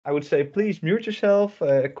I would say please mute yourself.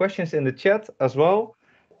 Questions in the chat as well.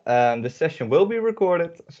 The session will be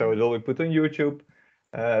recorded, so it will be put on YouTube,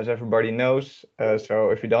 as everybody knows. So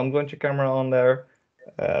if you don't want your camera on there,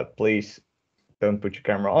 please don't put your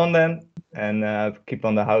camera on then, and keep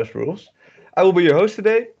on the house rules. I will be your host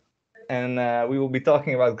today, and we will be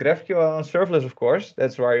talking about GraphQL and serverless, of course.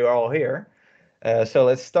 That's why you're all here. So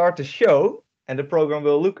let's start the show, and the program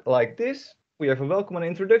will look like this. We have a welcome and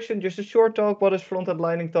introduction, just a short talk. What is Frontend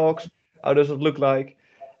Lightning Talks? How does it look like?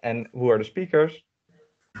 And who are the speakers?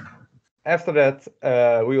 After that,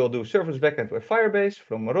 we will do serverless backend with Firebase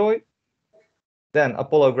from Roy. Then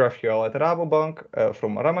Apollo GraphQL at Rabobank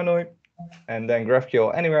from Ramanuj. And then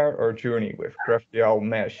GraphQL Anywhere or Journey with GraphQL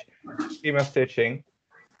Mesh schema stitching.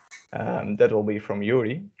 That will be from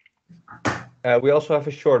Yuri. We also have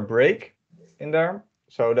a short break in there.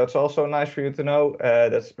 So that's also nice for you to know.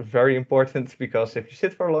 That's very important because if you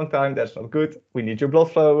sit for a long time, that's not good. We need your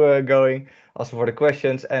blood flow going, also for the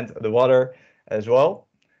questions and the water as well.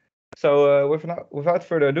 So without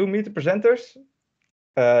further ado, meet the presenters.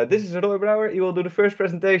 This is Roy Brouwer. He will do the first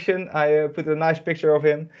presentation. I put a nice picture of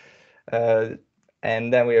him. And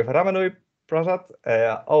then we have Ramanuj, Prasad.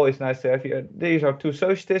 Always nice to have you. These are two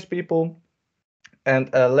socialist people.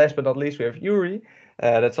 And last but not least, we have Yuri.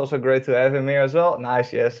 That's also great to have him here as well.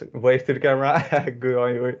 Nice, yes. Wave to the camera. Good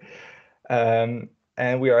on Yuri.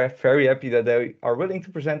 And we are very happy that they are willing to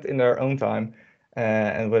present in their own time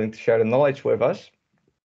and willing to share the knowledge with us.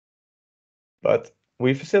 But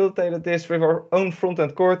we facilitated this with our own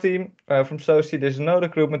front-end core team from Soci. This is no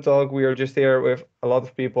recruitment talk. We are just here with a lot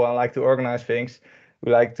of people and like to organize things.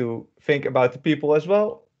 We like to think about the people as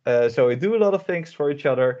well. So we do a lot of things for each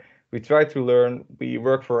other. We try to learn. We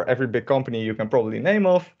work for every big company you can probably name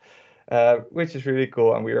of, which is really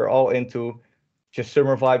cool. And we are all into just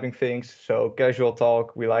summer vibing things. So casual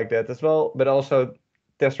talk, we like that as well. But also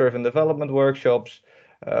test-driven development workshops.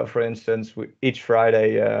 For instance, each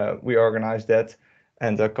Friday we organize that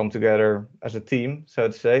and come together as a team, so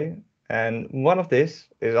to say. And one of this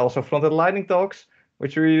is also Frontend Lightning Talks,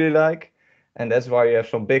 which we really like. And that's why you have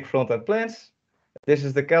some big front-end plans. This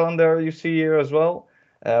is the calendar you see here as well.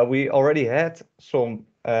 We already had some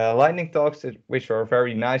Lightning Talks, which are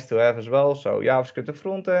very nice to have as well. So JavaScript and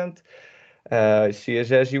front-end,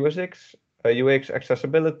 CSS, UX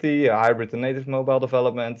accessibility, hybrid and native mobile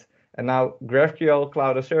development, and now GraphQL,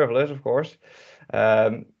 Cloud and Serverless, of course.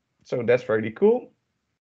 So that's really cool.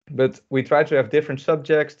 But we try to have different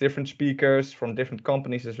subjects, different speakers from different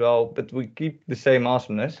companies as well, but we keep the same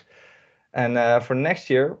awesomeness. And for next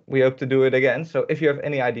year, we hope to do it again. So if you have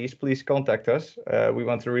any ideas, please contact us. We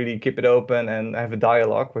want to really keep it open and have a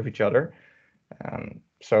dialogue with each other.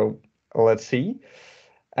 So let's see.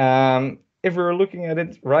 If we're looking at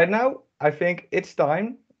it right now, I think it's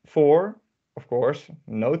time for, of course,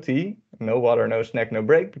 no tea, no water, no snack, no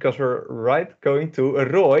break, because we're going to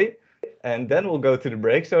Roy, and then we'll go to the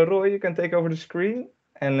break. So Roy, you can take over the screen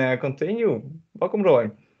and continue. Welcome,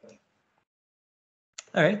 Roy.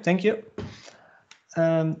 All right, thank you.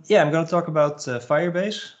 Yeah, I'm going to talk about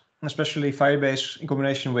Firebase, especially Firebase in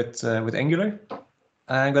combination with Angular.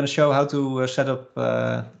 I'm going to show how to set up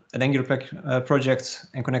an Angular project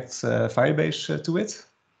and connect Firebase to it.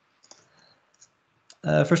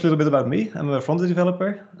 First, a little bit about me. I'm a front-end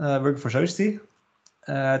developer working for Soci.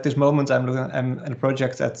 At this moment, I'm in a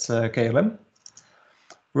project at KLM,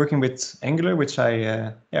 working with Angular, which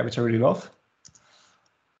I really love.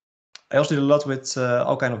 I also did a lot with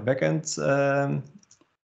all kind of backend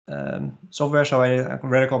software, so I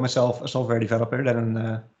rather call myself a software developer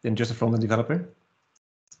than just a front-end developer.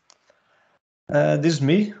 This is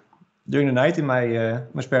me during the night in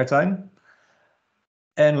my spare time.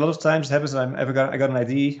 And a lot of times it happens that I got an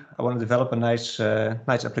idea, I want to develop a nice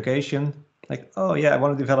application. Like, oh yeah, I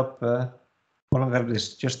want to develop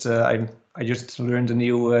this. I just learned a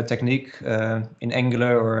new technique in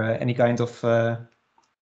Angular or any kind of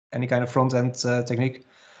front-end technique.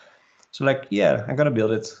 So like, yeah, I'm gonna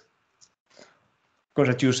build it. Of course,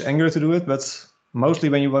 I choose Angular to do it, but mostly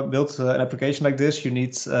when you build an application like this, you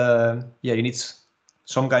need some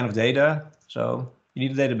kind of data. So you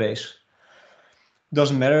need a database.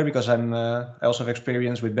 Doesn't matter because I also have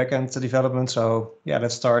experience with backend development. So yeah,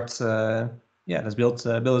 let's start. Let's build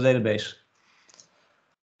a database.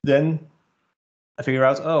 Then I figure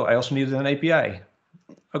out, oh, I also need an API.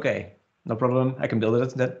 Okay, no problem. I can build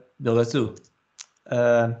that too.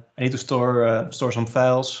 I need to store some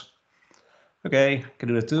files. Okay, I can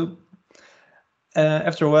do that too.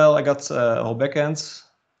 After a while, I got a whole backend.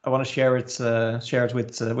 I want to share it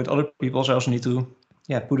with other people. So I also need to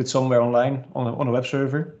put it somewhere online on a web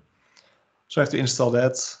server. So I have to install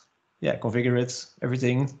that. configure it,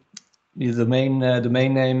 everything. Need the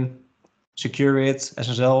domain name, secure it,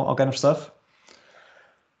 SSL, all kind of stuff.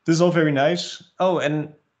 This is all very nice. Oh,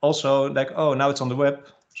 and also like, oh, now it's on the web,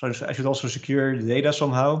 so I should also secure the data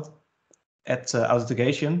somehow. Add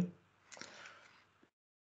authentication.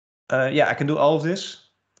 I can do all of this.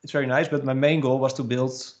 It's very nice, but my main goal was to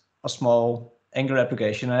build a small Angular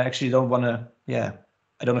application. I actually don't want to.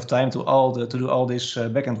 I don't have time to do all this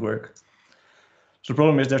backend work. So the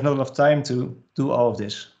problem is there's not enough time to do all of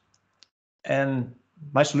this. And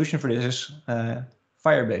my solution for this is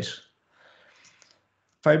Firebase.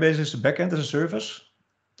 Firebase is a backend as a service.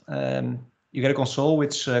 You get a console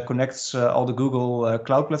which connects all the Google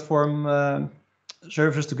Cloud Platform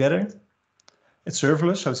services together. It's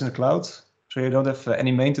serverless, so it's in the cloud. So you don't have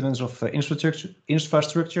any maintenance of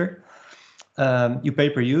infrastructure. You pay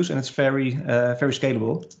per use, and it's very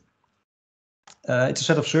scalable. It's a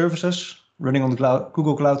set of services running on the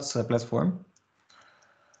Google Cloud Platform.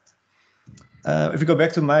 If we go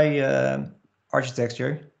back to my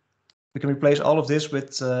architecture, we can replace all of this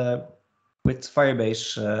with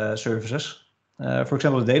Firebase services. For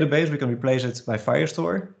example, the database, we can replace it by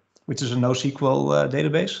Firestore, which is a NoSQL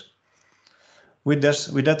database. With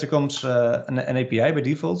that, there comes an API by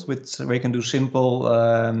default, where you can do simple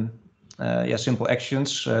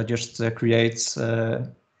actions, just create,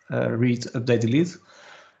 read, update, delete.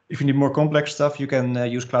 If you need more complex stuff, you can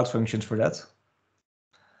use Cloud Functions for that.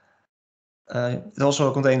 It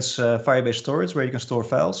also contains Firebase storage, where you can store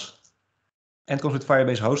files, and comes with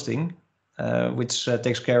Firebase hosting, which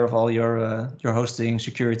takes care of all your hosting,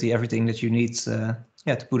 security, everything that you need to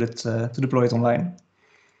put it to deploy it online.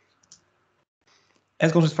 And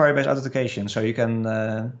it comes with Firebase authentication, so you can,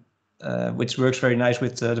 which works very nice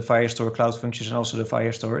with the Firestore Cloud Functions and also the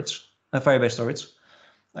Firebase storage.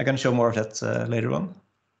 I'm going to show more of that later on.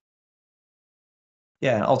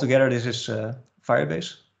 Yeah, altogether this is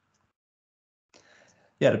Firebase.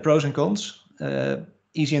 Yeah, the pros and cons.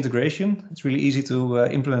 Easy integration. It's really easy to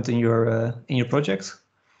implement in your project.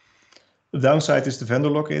 The downside is the vendor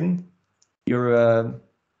lock-in.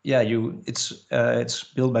 It's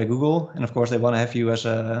built by Google, and of course they want to have you as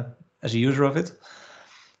a user of it.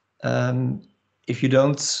 If you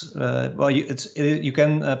don't, you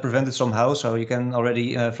can prevent it somehow. So you can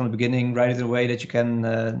already from the beginning write it in a way that you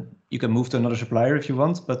can move to another supplier if you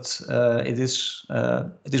want. But it is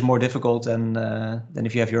more difficult than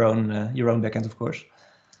if you have your own backend, of course.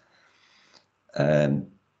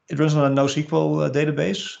 It runs on a NoSQL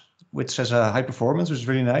database, which has a high performance, which is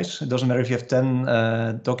really nice. It doesn't matter if you have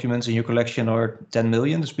 10 documents in your collection or 10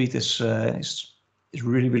 million. The speed is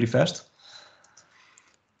really, really fast.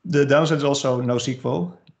 The downside is also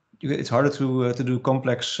NoSQL. It's harder to do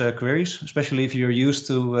complex queries, especially if you're used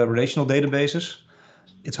to relational databases.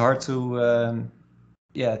 It's hard for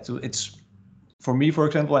me, for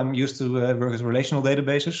example, I'm used to work with relational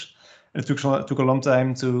databases. And it took a long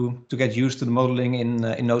time to get used to the modeling in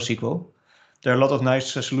NoSQL. There are a lot of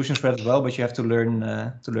nice solutions for that as well, but you have to learn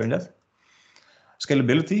that.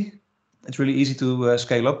 Scalability. It's really easy to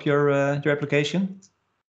scale up your application.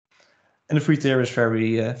 And the free tier is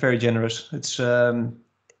very generous. It's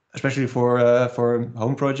especially for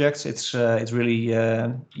home projects. It's really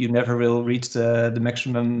you never will reach the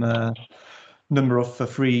maximum number of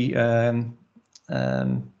free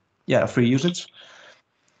usage.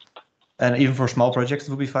 And even for small projects, it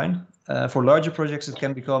will be fine. For larger projects, it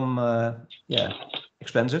can become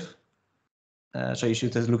expensive. So you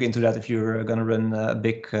should look into that if you're going to run a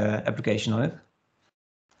big application on it.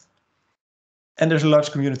 And there's a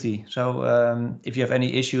large community. So if you have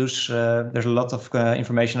any issues, there's a lot of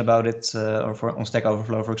information about it, on Stack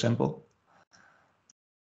Overflow, for example.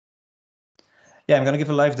 Yeah, I'm going to give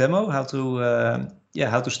a live demo how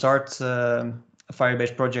to start a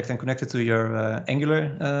Firebase project and connect it to your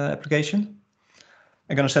Angular application.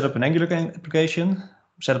 I'm going to set up an Angular application,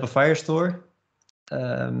 set up a Firestore.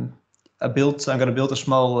 I'm going to build a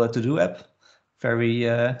small to-do app, very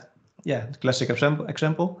classic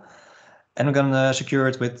example. And I'm going to secure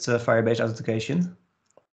it with Firebase authentication.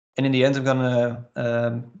 And in the end, I'm going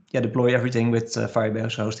to deploy everything with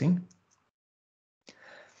Firebase hosting.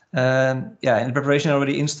 In the preparation, I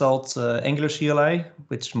already installed Angular CLI,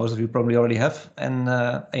 which most of you probably already have. And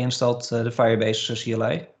I installed the Firebase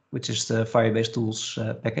CLI, which is the Firebase tools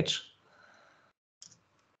package.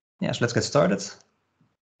 Yeah, so let's get started.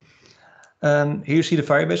 Here you see the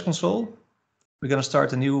Firebase console. We're going to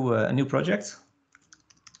start a new project.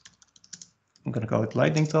 I'm going to call it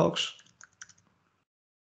Lightning Talks.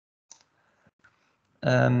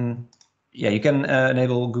 You can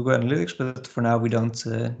enable Google Analytics, but for now we don't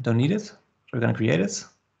need it. So we're going to create it.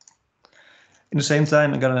 In the same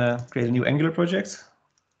time, I'm gonna create a new Angular project.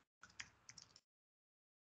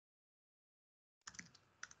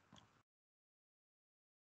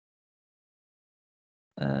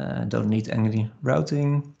 Don't need any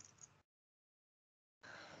routing.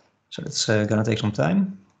 So that's gonna take some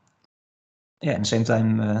time. Yeah, at the same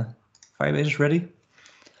time, Firebase is ready.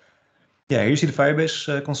 Yeah, here you see the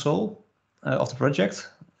Firebase console of the project.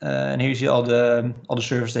 And here you see all the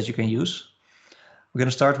servers that you can use. We're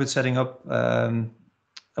gonna start with setting up a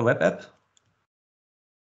web app.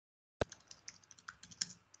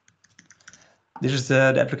 This is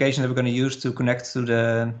the application that we're going to use to connect to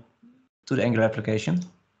the Angular application.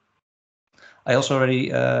 I also already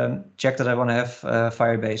checked that I want to have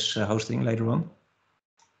Firebase hosting later on.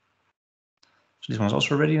 So this one's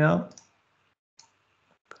also ready now.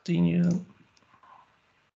 Continue.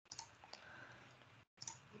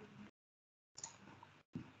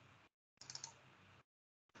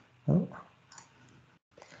 Oh.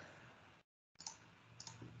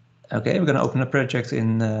 Okay, we're going to open a project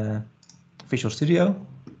in Visual Studio.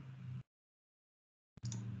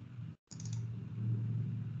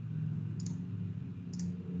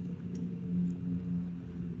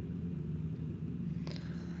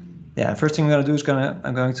 Yeah, first thing I'm going to do is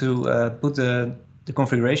I'm going to put the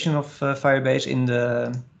configuration of Firebase in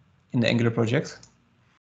the Angular project.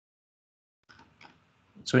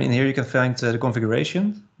 So in here you can find the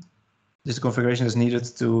configuration. This is the configuration that's needed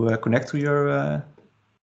to connect to your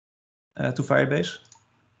to Firebase.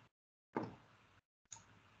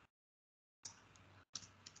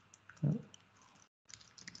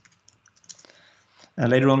 And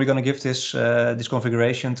later on, we're going to give this this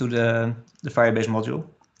configuration to the Firebase module.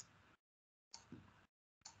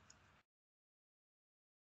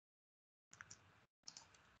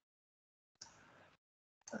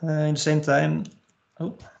 In the same time,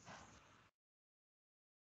 I'm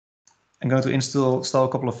going to install a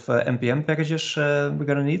couple of npm packages we're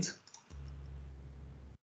going to need.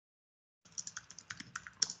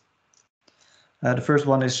 The first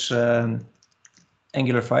one is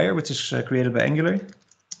Angular Fire, which is created by Angular,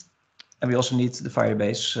 and we also need the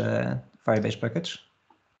Firebase package.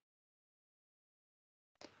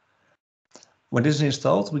 When this is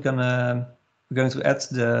installed, we're going to add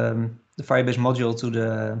the Firebase module to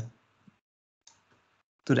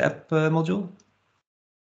the app module.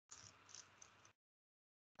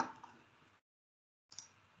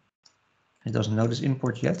 It doesn't know this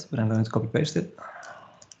import yet, but I'm going to copy paste it.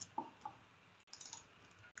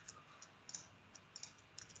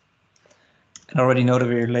 And I already know that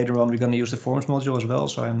later on we're going to use the forms module as well,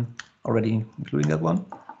 so I'm already including that one.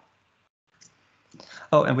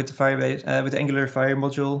 Oh, and with the Firebase, with the Angular Fire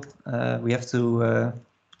module, we have to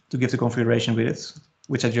give the configuration with it,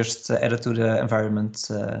 which I just added to the environment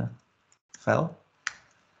file.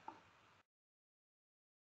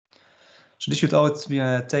 So this should all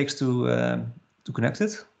it takes to connect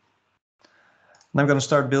it. Now I'm going to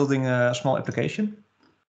start building a small application.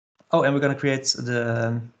 Oh, and we're going to create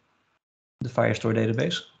the Firestore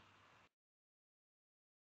database.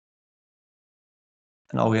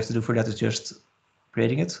 And all we have to do for that is just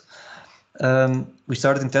creating it. We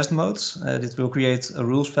started in test mode. This will create a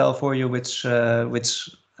rules file for you, which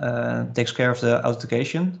takes care of the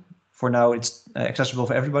authentication. For now, it's accessible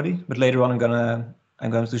for everybody, but later on, I'm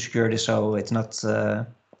going to secure this so it's not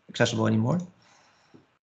accessible anymore.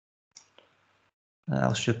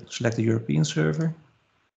 I should select the European server.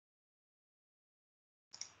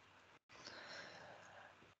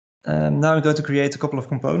 Now I'm going to create a couple of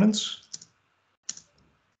components.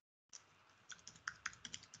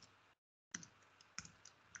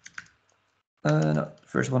 No, the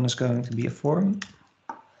first one is going to be a form.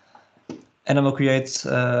 And I will create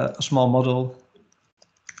a small model.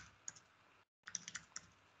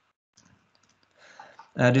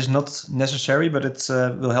 This is not necessary, but it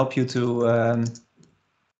will help you to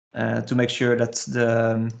make sure that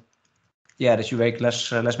that you make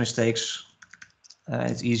less mistakes.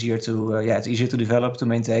 It's easier to develop, to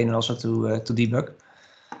maintain, and also to debug.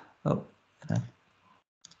 Oh,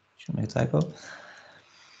 should make a typo.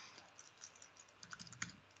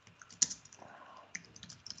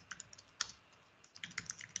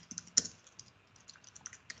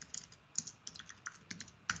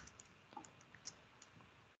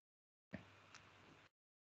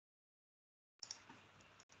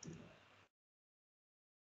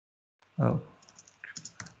 Oh,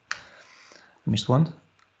 missed one.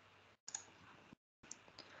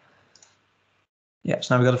 Yeah,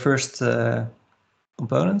 so now we got the first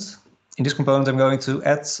component. In this component, I'm going to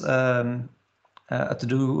add a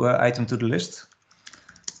to-do item to the list.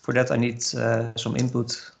 For that, I need some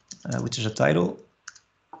input, which is a title.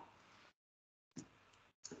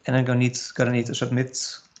 And I'm gonna need a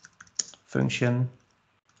submit function,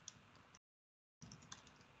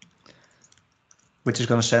 which is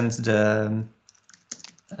gonna send the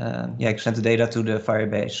send the data to the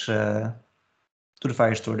Firebase, to the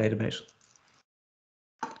Firestore database.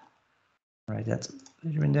 Write that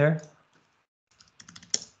later in there.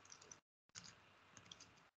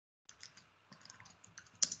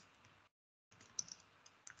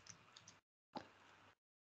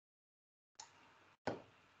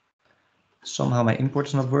 Somehow my import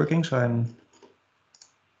is not working, so I'm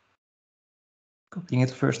copying it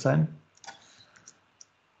the first time. I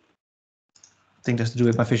think that's to do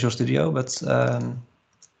with my Visual Studio, but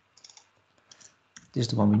this is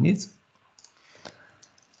the one we need.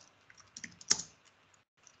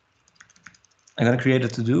 I'm going to create a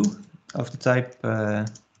to-do of the type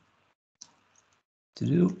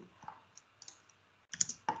to-do.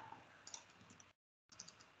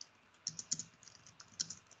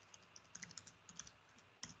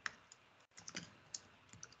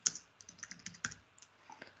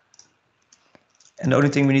 And the only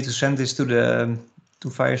thing we need to send this to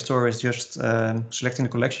Firestore is just selecting the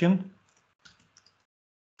collection,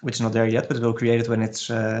 which is not there yet, but it will create it when it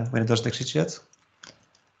doesn't exist yet.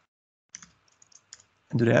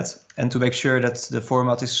 And do that, and to make sure that the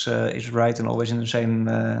format is right and always in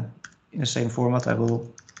the same format, I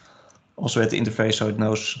will also add the interface so it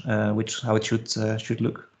knows how it should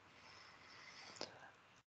look.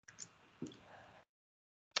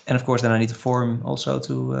 And of course, then I need a form also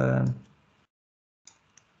to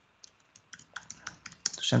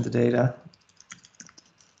send the data.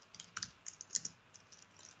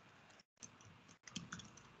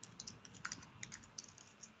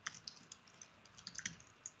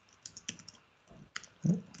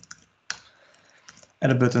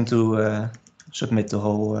 And a button to submit the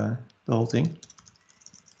whole thing.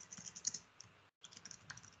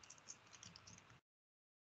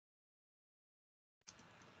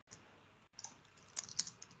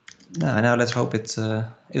 Now let's hope it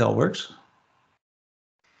all works.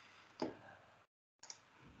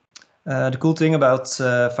 The cool thing about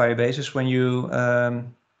Firebase is when you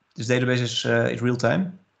this database is real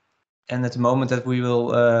time, and at the moment that we will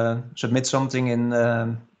submit something in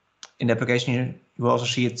the application, you will also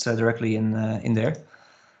see it directly in there.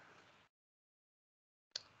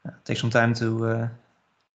 Take some time to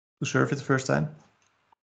serve it the first time.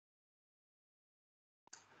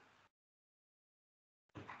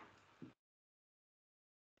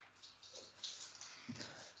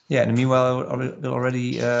 Yeah, in the meanwhile, we'll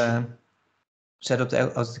already set up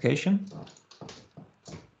the authentication.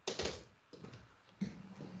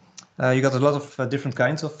 You got a lot of different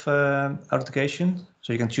kinds of authentication.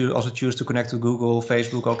 So you can also choose to connect to Google,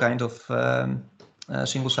 Facebook, all kinds of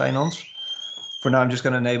single sign-ons. For now, I'm just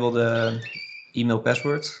going to enable the email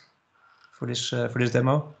password for this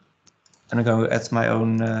demo, and I'm going to add my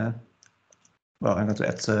own. I'm going to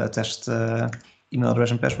add a test email address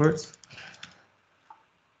and password.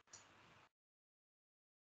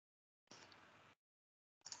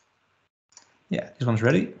 Yeah, this one's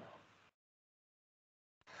ready.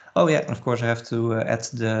 Oh yeah, and of course I have to add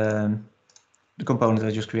the component I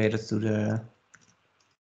just created to the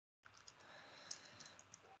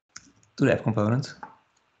app component.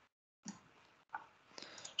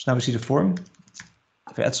 So now we see the form.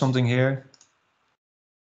 If I add something here,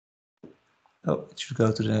 it should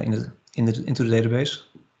go to into the database.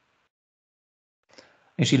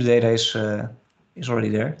 You see the data is already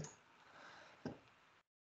there.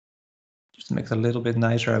 Just to make it a little bit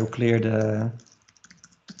nicer, I will clear the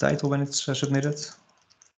title when it's submitted.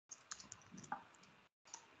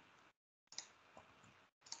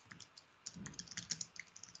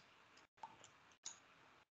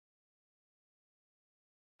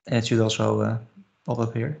 And it should also pop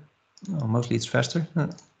up here. Well, mostly it's faster.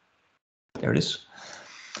 There it is.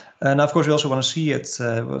 Now, of course, we also want to see it.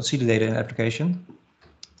 See the data in the application.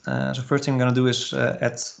 So first thing I'm going to do is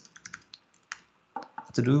add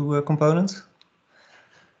a to-do component.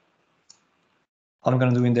 All I'm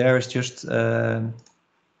going to do in there is just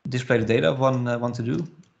display the data of one to-do.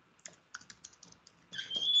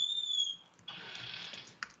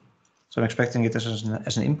 So I'm expecting it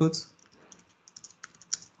as an input.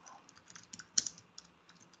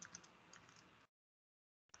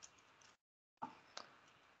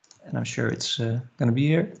 And I'm sure it's going to be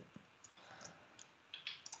here.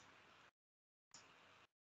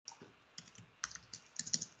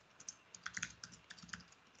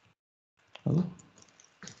 Oh.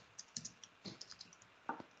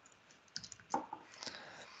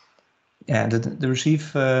 Yeah, the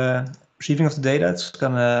receiving of the data, it's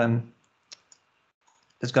gonna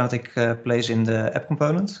that's going to take place in the app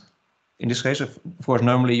component. In this case, of course,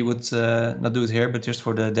 normally you would not do it here, but just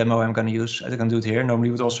for the demo I'm going to use, I can do it here. Normally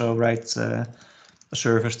you would also write a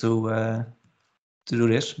service to do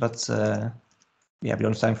this, but yeah, we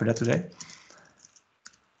don't have time for that today.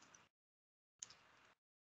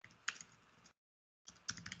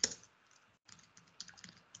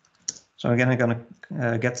 So again, I'm going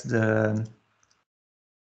to get the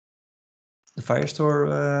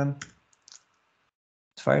Firestore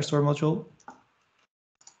module.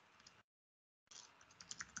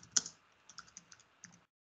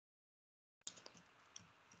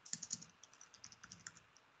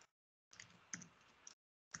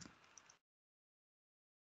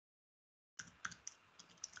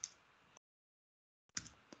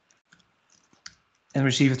 And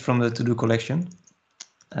receive it from the to-do collection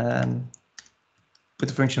with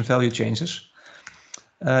the function value changes.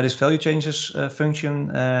 This value changes function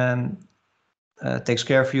takes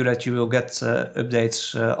care of you that you will get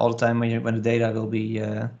updates all the time when the data will be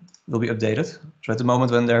updated. So at the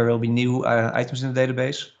moment when there will be new items in the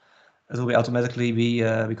database, it will be automatically be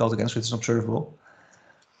called again, so it's observable.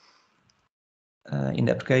 In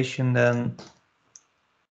the application then,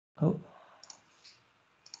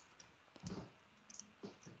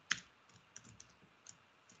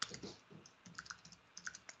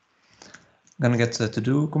 I'm going to get the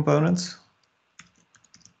to-do component,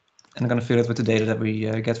 and I'm going to fill it with the data that we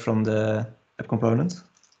get from the app component.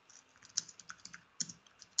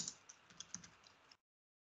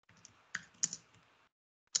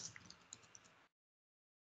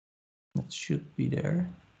 That should be there.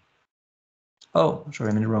 Oh,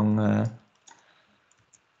 sorry, I'm in the wrong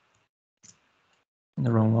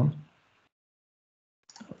one.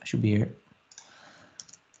 I should be here.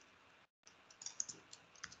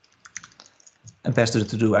 And pass to the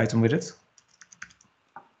to-do item with it.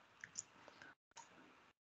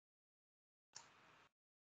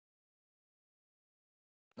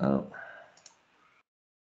 Oh.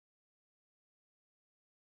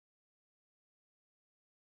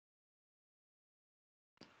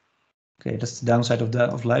 Okay, that's the downside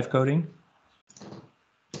of live coding.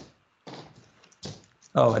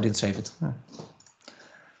 Oh, I didn't save it.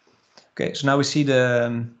 Okay, so now we see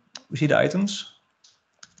the items,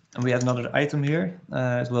 and we have another item here.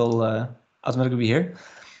 It will automatically be here.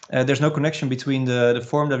 There's no connection between the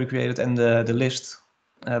form that we created and the list,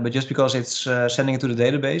 but just because it's sending it to the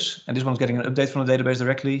database, and this one's getting an update from the database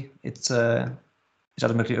directly, it's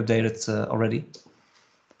automatically updated already.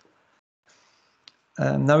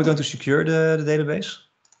 Now we're going to secure the database.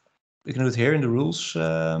 We can do it here in the rules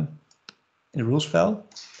file.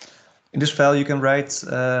 In this file, you can write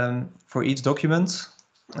for each document.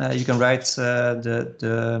 You can write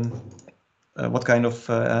what kind of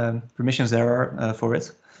permissions there are for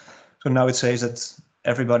it. So now it says that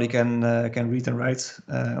everybody can read and write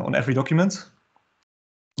on every document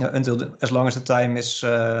until as long as the time is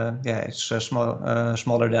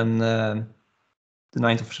smaller than the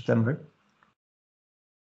 9th of September.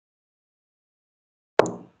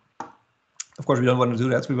 Of course, we don't want to do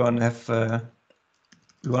that. We want to have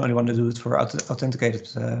we only want to do it for authenticated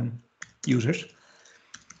users.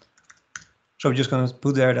 So we're just going to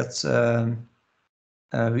put there that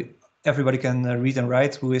everybody can read and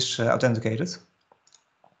write who is authenticated.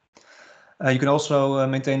 You can also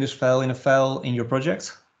maintain this file in a file in your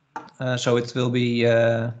project, so it will be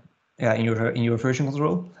in your version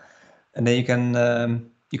control, and then you can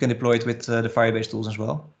deploy it with the Firebase tools as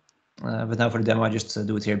well. But now for the demo, I just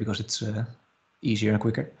do it here because it's easier and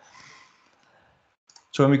quicker.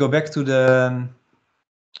 So when we go back to the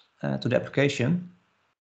application,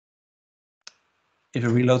 if we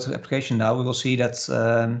reload the application now, we will see that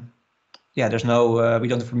there's no we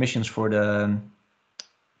don't have permissions for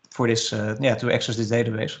this to access this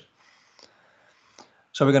database.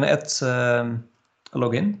 So we're going to add a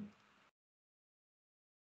login,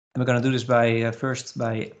 and we're going to do this by first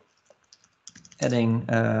by adding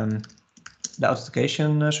the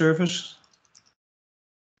authentication service.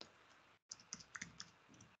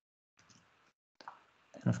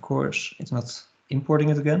 And of course, it's not importing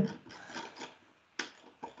it again.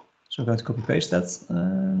 So I'm going to copy paste that.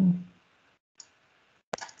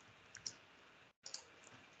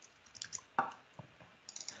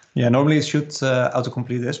 Yeah, normally it should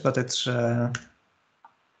autocomplete this, but it's I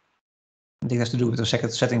think it has to do with the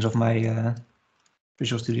second settings of my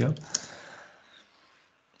Visual Studio.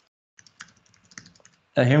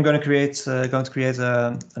 Here I'm going to create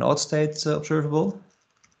an auth state observable,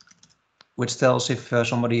 which tells if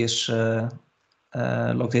somebody is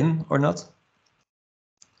logged in or not.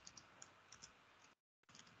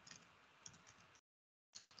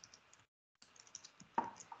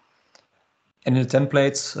 And in the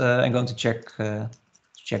template, I'm going to check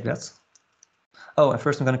that. Oh, and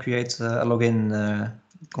first I'm going to create a login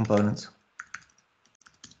component.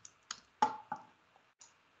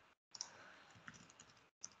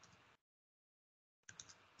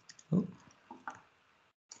 Oh.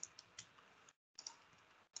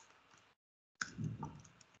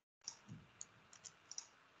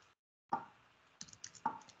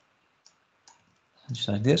 Just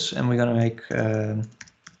like this, and we're going to make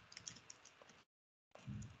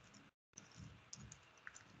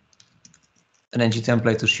an ng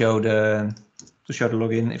template to show the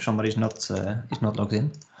login if somebody is not logged in.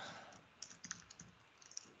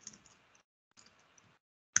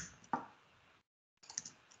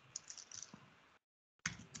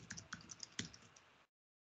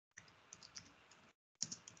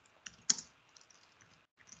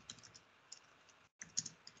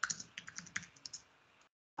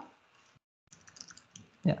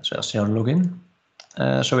 Yeah, so I'll show the login.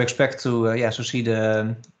 So we expect to see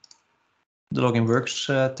the login works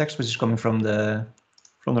text, which is coming from the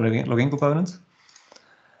login component.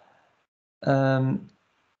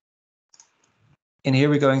 In here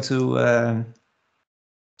we're going to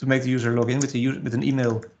make the user log in with an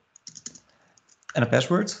email and a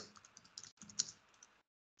password.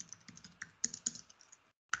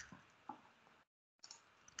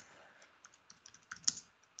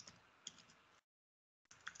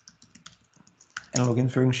 And a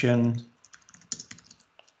login function,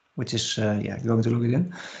 which is going to log it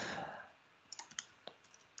in.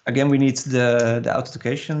 Again, we need the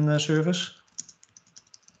authentication service.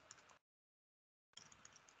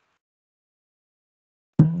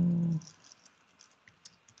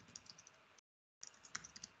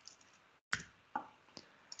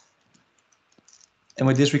 And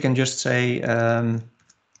with this, we can just say, I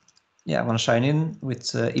want to sign in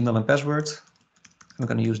with email and password. I'm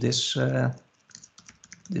going to use this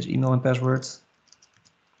email and password.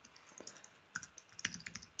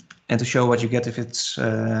 And to show what you get if it's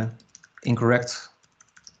incorrect,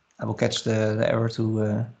 I will catch the error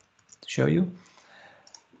to show you.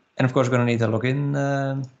 And of course, we're going to need a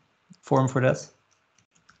login form for that.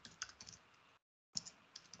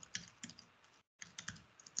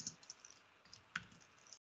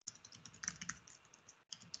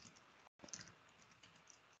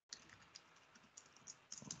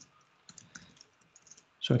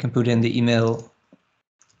 So we can put in the email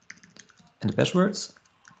and the password,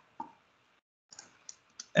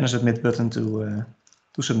 and a submit button to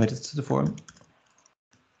submit it to the form.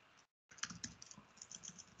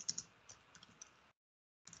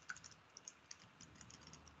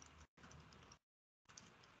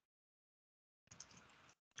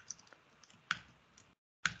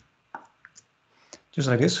 Just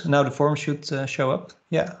like this. Now the form should show up.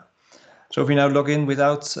 Yeah. So if you now log in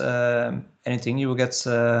without anything, you will get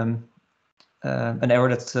an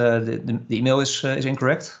error that the email is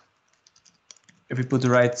incorrect. If you put the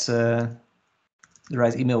right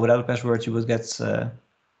email without a password, you will get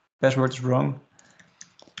password is wrong.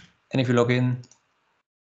 And if you log in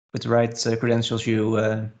with the right credentials,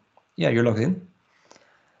 you're logged in.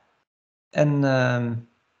 And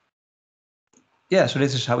so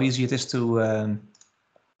this is how easy it is to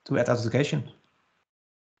add authentication.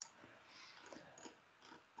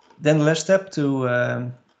 Then the last step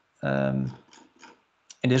in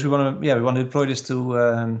this, we want to deploy this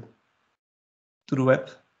to the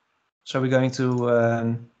web. So we're going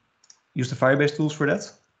to use the Firebase tools for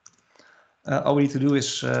that. All we need to do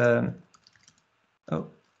is go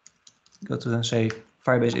to say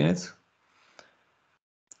Firebase init.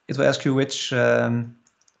 It will ask you which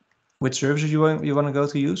services you want to go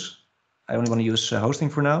to use. I only want to use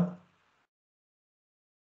hosting for now.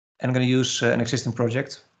 And I'm going to use an existing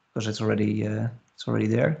project because it's already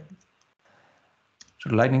there. So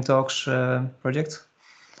the Lightning Talks project.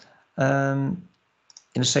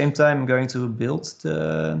 In the same time, I'm going to build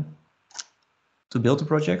the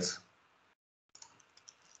project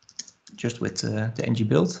just with the ng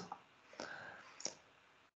build.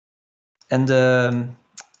 And the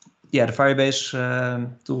Firebase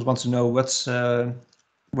tools wants to know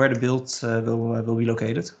where the build will be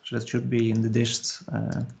located. So that should be in the dist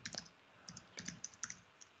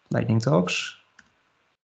Lightning Talks.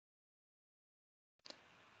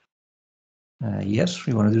 Yes,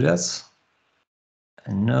 we want to do that.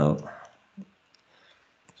 And no.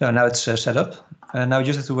 So now it's set up. Now we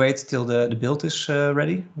just have to wait till the build is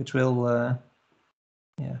ready, which will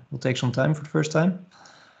take some time for the first time.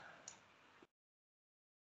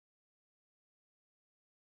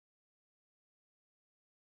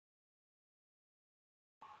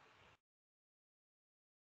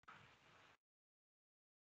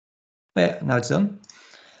 Yeah, now it's done.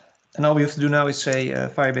 And all we have to do now is say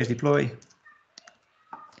Firebase deploy.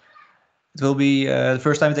 It will be the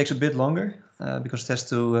first time it takes a bit longer because it has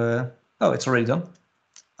to. Oh, it's already done.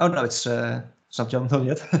 Oh no, it's not done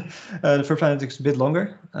yet. The first time it takes a bit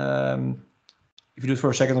longer. If you do it for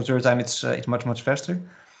a second or third time, it's much faster.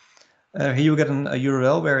 Here you get a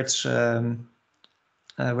URL where it's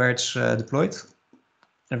deployed.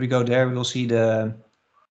 If we go there, we will see the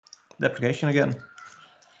application again.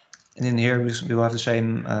 And in here we will have the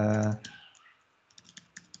same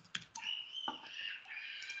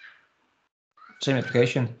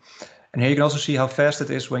application. And here you can also see how fast it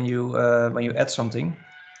is when you add something.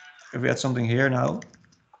 If we add something here now,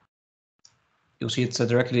 you'll see it's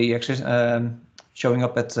directly showing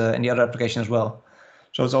up in the other application as well.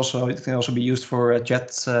 So it can also be used for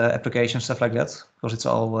chat applications, stuff like that, because it's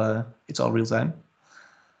all real time.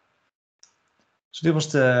 So this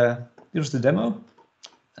was the demo.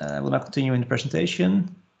 We'll now continue in the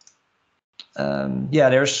presentation. Yeah,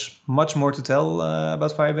 there's much more to tell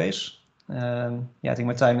about Firebase. Yeah, I think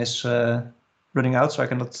my time is running out, so I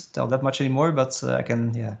cannot tell that much anymore. But I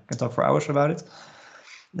can talk for hours about it.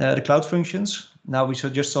 The cloud functions. Now we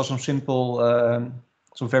just saw some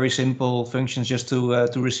very simple functions just to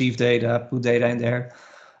receive data, put data in there.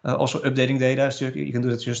 Also updating data, so you can do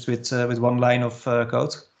it just with one line of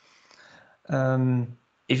code.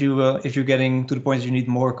 If you're getting to the point that you need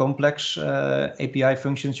more complex API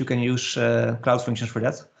functions, you can use cloud functions for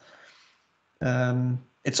that.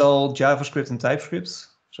 It's all JavaScript and TypeScript.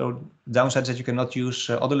 So the downside is that you cannot use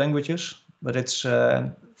other languages, but it's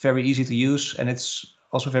very easy to use, and it's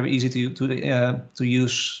also very easy to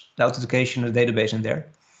use the authentication of the database in there.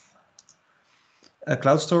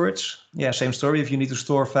 Cloud storage, yeah, same story. If you need to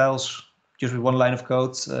store files just with one line of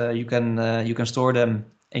code, you can store them,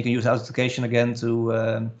 and you can use authentication again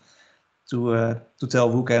to tell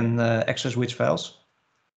who can access which files.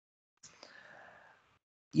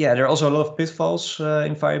 Yeah, there are also a lot of pitfalls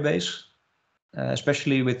in Firebase,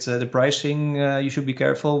 especially with the pricing. You should be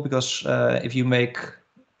careful because if you make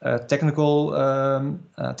a technical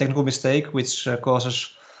mistake which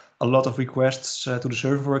causes a lot of requests to the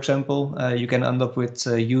server, for example, you can end up with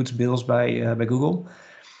huge bills by Google.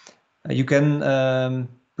 You can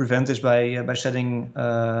prevent this by setting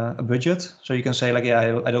a budget. So you can say like,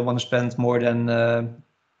 yeah, I don't want to spend more than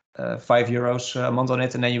 €5 a month on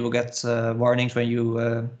it, and then you will get warnings when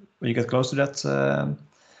you get close to that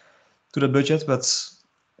budget. But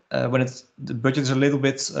when the budget is a little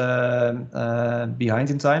bit behind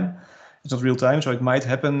in time, it's not real time, so it might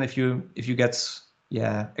happen if you get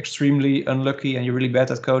extremely unlucky and you're really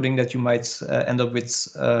bad at coding, that you might end up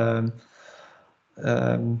with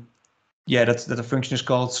that the function is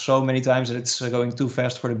called so many times that it's going too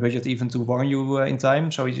fast for the budget even to warn you in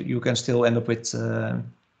time. So you can still end up with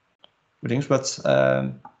things, but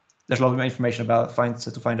there's a lot of information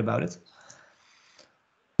to find about it.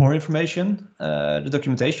 More information, the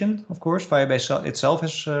documentation, of course. Firebase itself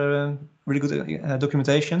has really good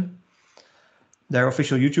documentation. Their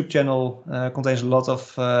official YouTube channel contains a lot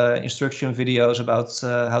of instruction videos about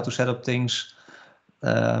how to set up things,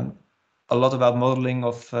 a lot about modeling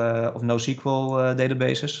of NoSQL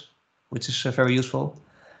databases, which is very useful,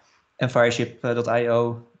 and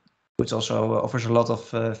Fireship.io, which also offers a lot of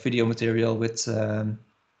video material with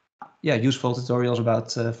useful tutorials about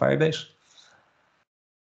Firebase.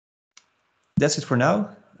 That's it for now.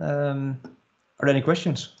 Are there any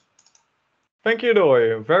questions? Thank you,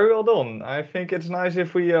 Doy. Very well done. I think it's nice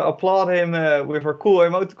if we applaud him with our cool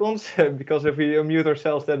emoticons, because if we mute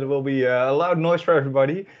ourselves, then there will be a loud noise for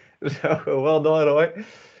everybody. So well done, Roy.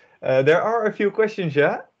 There are a few questions,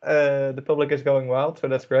 yeah. The public is going wild, so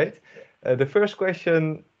that's great. The first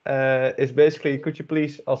question is basically, could you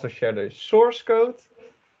please also share the source code?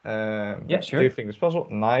 Yeah, sure. Do you think it's possible?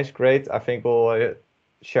 Nice, great. I think we'll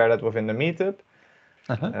share that within the meetup.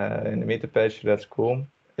 In the meetup page, that's cool.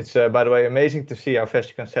 It's, by the way, amazing to see how fast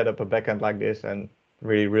you can set up a backend like this and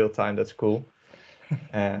really real time. That's cool.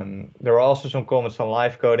 There are also some comments on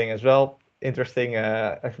live coding as well. Interesting.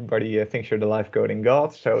 Everybody thinks you're the live coding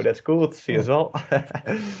god, so that's cool to see as well.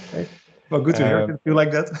 Well, good to hear. I feel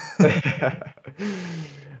like that.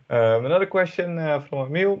 Another question from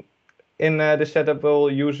Emil. In the setup, will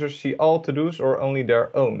users see all to-dos or only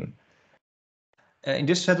their own? In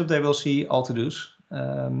this setup, they will see all to-dos.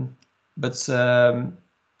 But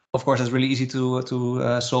of course, it's really easy to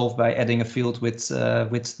solve by adding a field with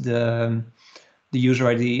the user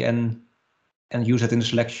ID and use it in the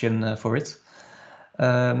selection for it.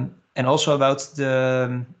 And also about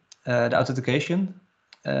the authentication.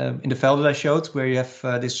 In the file that I showed, where you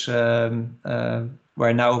have this, where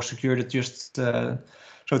I now secured it just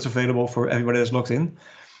so so it's available for everybody that's logged in.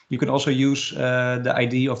 You can also use the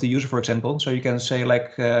ID of the user, for example. So you can say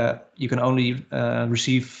like you can only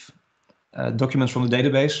receive documents from the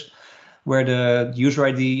database where the user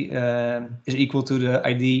ID is equal to the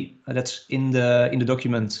ID that's in the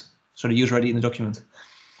document. So the user ID in the document.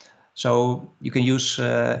 So you can use,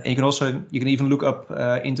 and you can even look up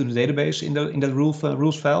into the database in that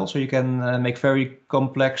rules file. So you can make very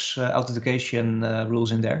complex authentication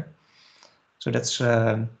rules in there. So that's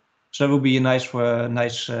so that would be a nice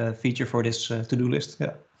feature for this to-do list.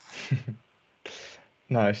 Yeah.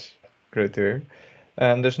 Nice, great to hear.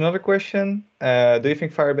 There's another question. Do you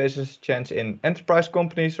think Firebase has a chance in enterprise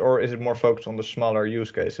companies, or is it more focused on the smaller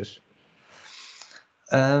use cases?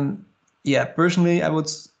 Yeah, personally, I would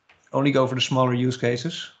only go for the smaller use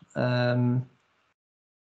cases. I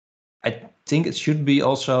think it should be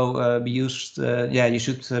also be used. Yeah, you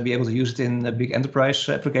should be able to use it in big enterprise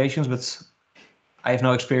applications, but I have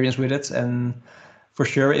no experience with it. And for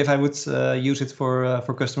sure, if I would use it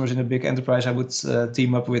for customers in a big enterprise, I would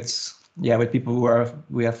team up with people who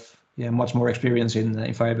have much more experience in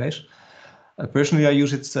Firebase. Personally, I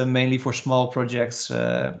use it mainly for small projects,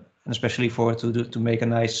 and especially to make a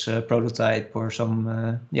nice prototype or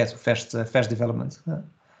some fast development.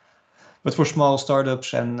 But for small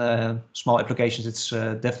startups and small applications, it's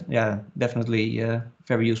definitely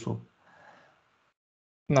very useful.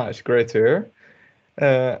 Nice, great to hear.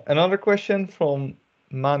 Another question from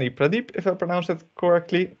Mani Pradeep, if I pronounced it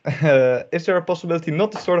correctly. Is there a possibility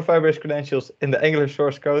not to store the Firebase credentials in the Angular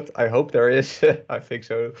source code? I hope there is. I think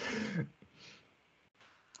so.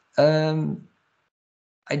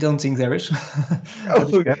 I don't think there is.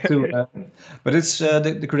 But it's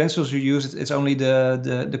the credentials you use. It's only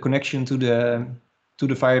the connection to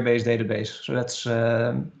the Firebase database. So that's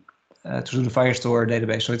to the Firestore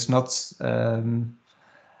database. So it's not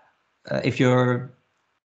if you're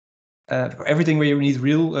for everything where you need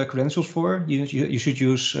real credentials for, you should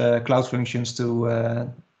use Cloud Functions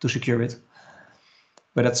to secure it.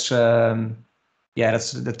 But that's the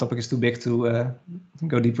topic is too big to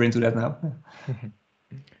go deeper into that now.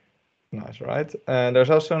 Nice, right? And there's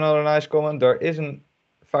also another nice comment. There is a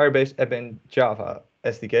Firebase app in Java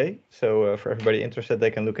SDK. So for everybody interested,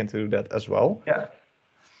 they can look into that as well.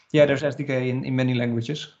 Yeah, there's SDK in many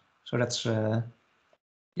languages. So that's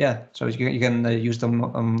so you can use them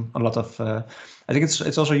on a lot of. I think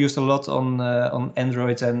it's also used a lot on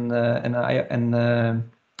Android and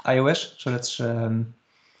iOS. So that's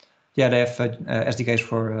they have SDKs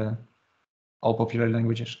for all popular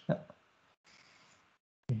languages. Yeah.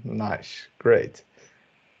 Nice, great.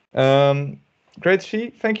 Great to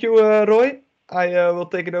see. Thank you, Roy. I will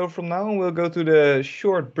take it over from now and we'll go to the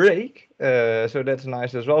short break. So that's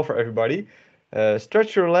nice as well for everybody.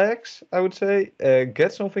 Stretch your legs, I would say.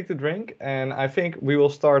 Get something to drink. And I think we will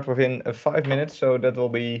start within 5 minutes. So that will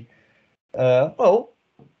be,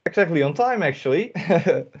 exactly on time, actually.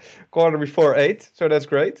 8:15. So that's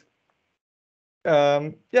great.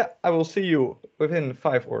 I will see you within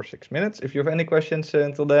 5 or 6 minutes. If you have any questions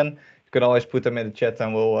until then, you can always put them in the chat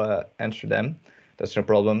and we'll answer them. That's no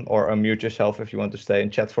problem. Or unmute yourself if you want to stay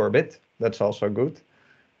and chat for a bit. That's also good.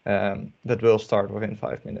 That will start within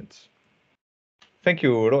 5 minutes. Thank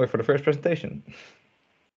you, Roy, for the first presentation.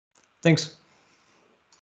 Thanks.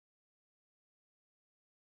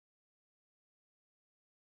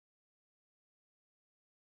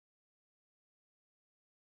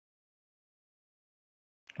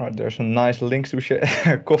 All right, there's some nice links to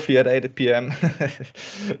share. Coffee at 8 p.m.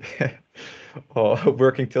 or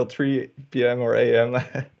working till 3 p.m. or a.m.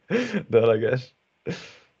 That, I guess.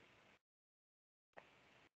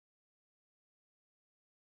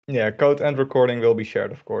 Yeah, code and recording will be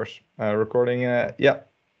shared, of course. Recording,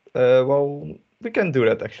 well, we can do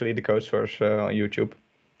that actually, the code source on YouTube.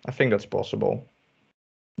 I think that's possible.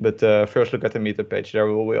 But first look at the meetup page. There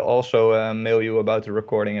we will also mail you about the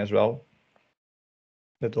recording as well.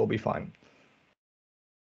 That will be fine.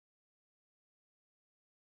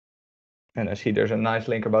 And I see there's a nice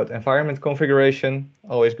link about environment configuration.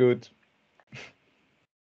 Always good.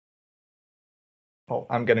 Oh,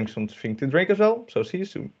 I'm getting something to drink as well. So see you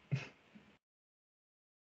soon.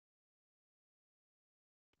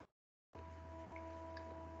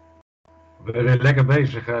 We zijn lekker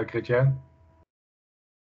bezig, Christian.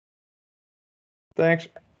 Thanks.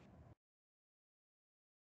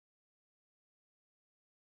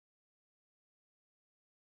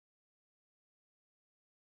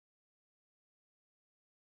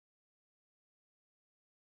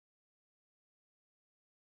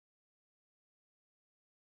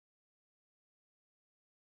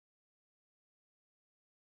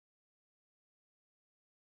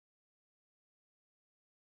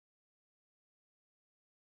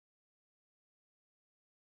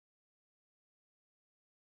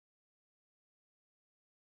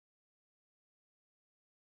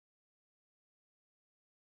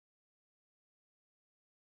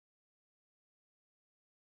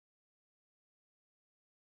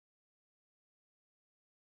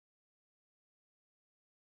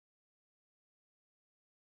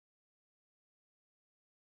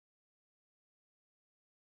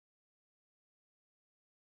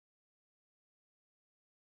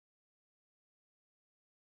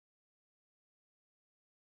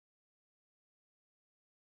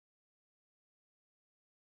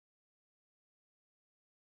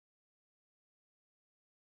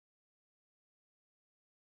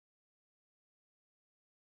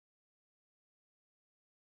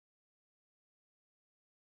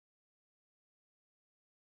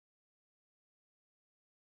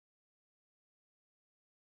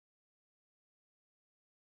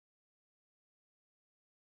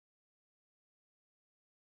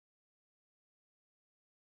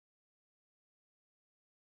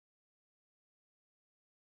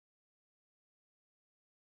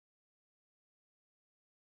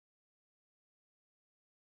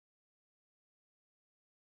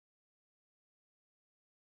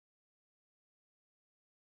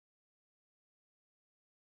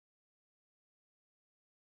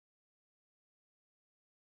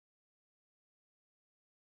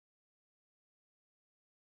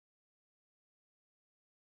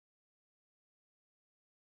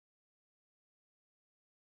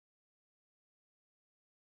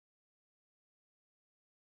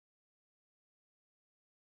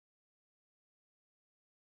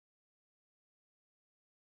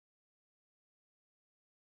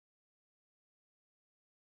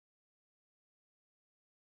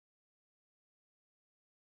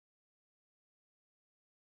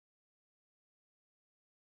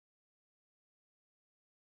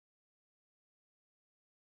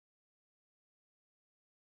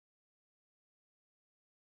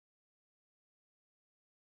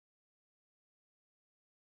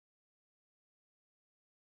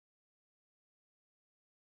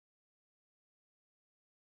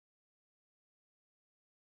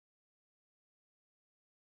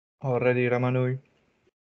 Already, Ramanuj?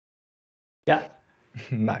 Yeah.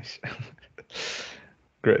 Nice.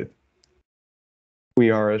 Great.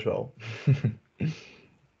 We are as well.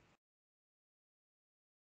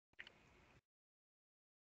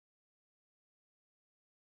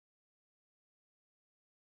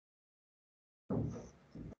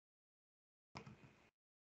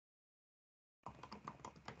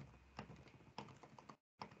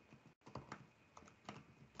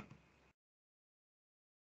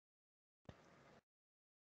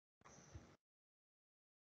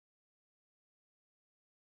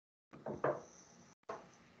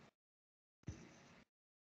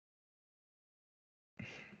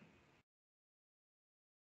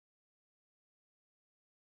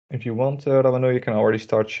 If you want, Ramanuj, you can already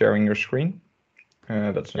start sharing your screen.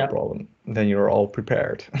 That's no problem. Then you're all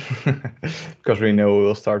prepared. Because we know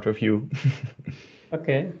we'll start with you.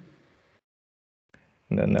 Okay.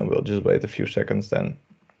 And then we'll just wait a few seconds then.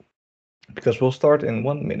 Because we'll start in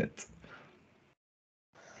 1 minute.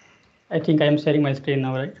 I think I'm sharing my screen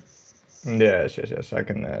now, right? Yes. I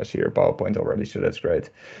can see your PowerPoint already, so that's great.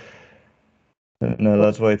 Now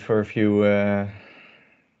let's wait for a few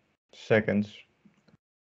seconds.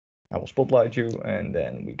 I will spotlight you and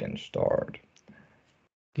then we can start.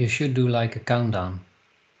 You should do like a countdown.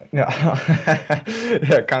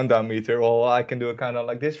 Yeah, countdown meter. Well, I can do a countdown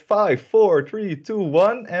like this: 5, 4, 3, 2,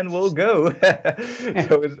 1, and we'll go.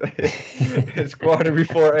 So it's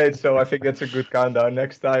 8:15, so I think that's a good countdown.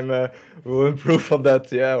 Next time we'll improve on that,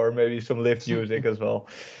 yeah, or maybe some lift music as well.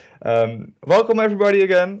 Welcome everybody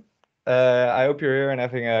again. I hope you're here and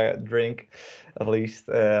having a drink. At least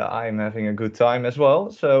I'm having a good time as well.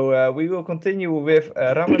 So we will continue with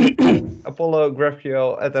Ramanuj Apollo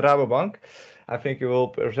GraphQL at the Rabobank. I think you will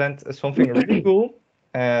present something really cool.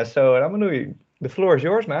 So Ramanuj, the floor is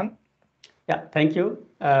yours, man. Yeah, thank you.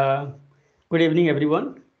 Good evening,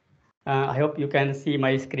 everyone. I hope you can see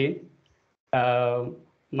my screen.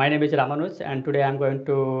 My name is Ramanuj, and today I'm going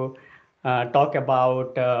to talk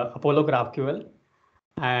about Apollo GraphQL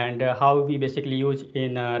and how we basically use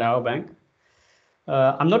in Rabobank.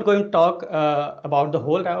 I'm not going to talk about the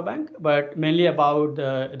whole Rabobank, but mainly about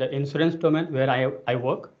the insurance domain where I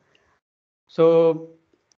work. So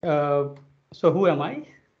who am I?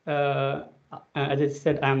 As I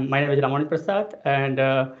said, my name is Ramanuj Prasad, and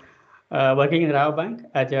working in Rabobank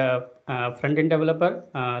as a front-end developer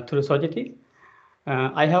through Sojati.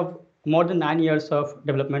 I have more than 9 years of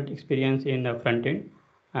development experience in front-end,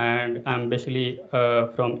 and I'm basically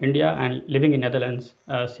from India and living in Netherlands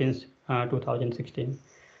since 2016.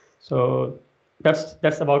 So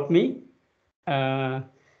that's about me. So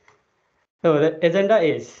the agenda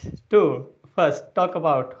is to first talk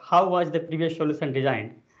about how was the previous solution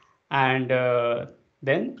designed, and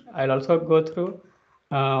then I'll also go through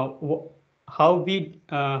how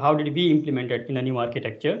did we implement it in a new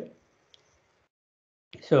architecture.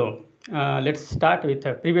 So let's start with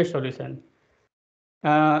the previous solution.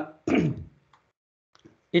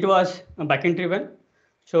 It was backend driven.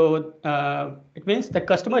 So it means the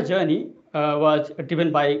customer journey was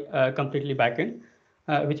driven by completely backend.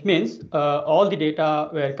 Which means all the data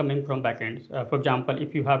were coming from backends. For example,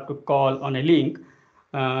 if you have to call on a link,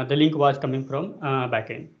 the link was coming from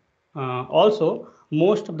backend. Also,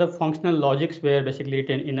 most of the functional logics were basically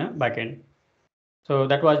written in a backend. So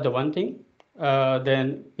that was the one thing.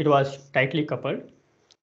 Then it was tightly coupled.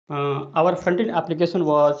 Our front-end application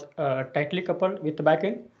was tightly coupled with the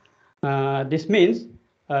backend. This means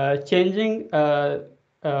changing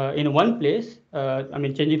in one place,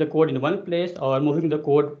 changing the code in one place or moving the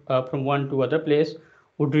code from one to other place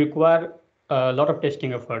would require a lot of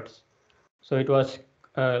testing efforts. So it was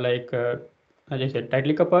as I said,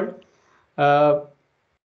 tightly coupled.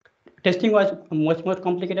 Testing was much more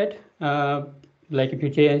complicated. Like if you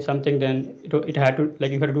change something, then it had to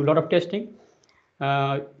you had to do a lot of testing.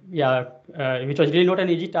 Which was really not an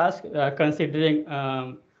easy task considering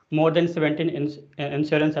more than 17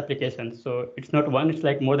 insurance applications. So it's not one, it's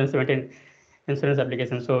like more than 17 insurance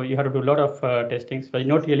applications. So you have to do a lot of testing, so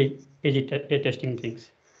not really easy testing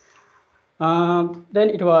things. Then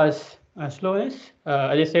it was slowness.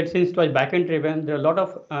 As I said, since it was backend driven, there are a lot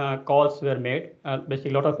of calls were made.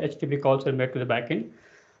 Basically, a lot of HTTP calls were made to the backend.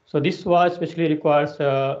 So this was basically requires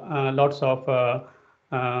lots of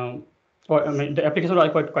the application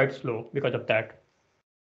was quite slow because of that.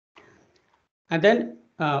 And then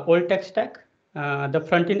old tech stack. The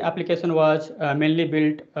front-end application was mainly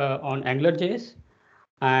built on AngularJS,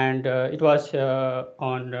 and it was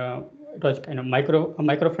kind of micro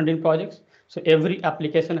front-end projects. So every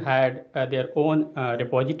application had their own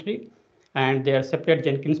repository and their separate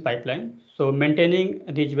Jenkins pipeline. So maintaining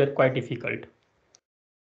these were quite difficult.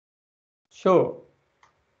 So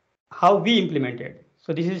how we implement it.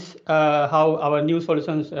 So this is how our new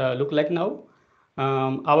solutions look like now.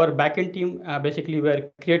 Our backend team basically were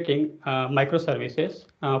creating microservices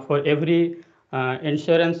for every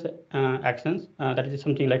insurance actions. That is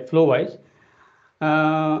something like flow-wise.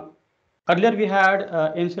 Earlier we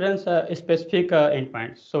had insurance specific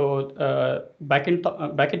endpoints. So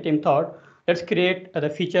backend team thought, let's create the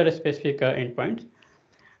feature specific endpoints.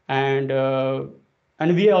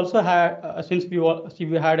 And we also had, since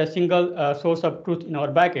we had a single source of truth in our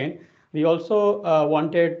backend, we also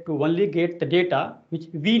wanted to only get the data which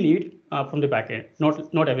we need from the backend,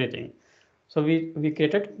 not everything. So we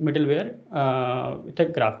created middleware with a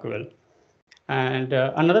GraphQL. And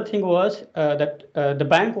another thing was that the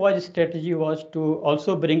bank-wide strategy was to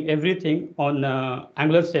also bring everything on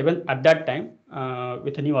Angular 7 at that time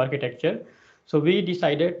with a new architecture. So we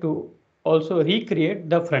decided to also recreate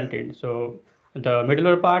the front end. So the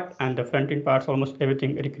middleware part and the front end parts, almost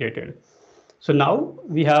everything recreated. So now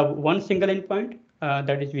we have one single endpoint,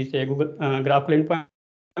 that is we say Google GraphQL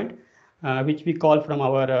endpoint, which we call from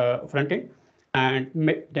our front end. And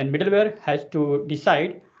then middleware has to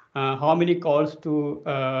decide how many calls to,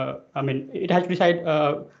 it has to decide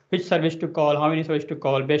which service to call, how many services to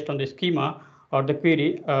call based on the schema or the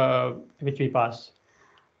query which we pass.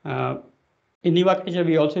 In new architecture,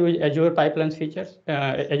 we also use Azure pipelines features.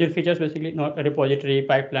 Azure features basically not a repository,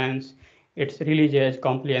 pipelines, its releases,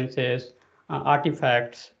 compliances,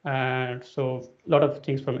 artifacts, and so a lot of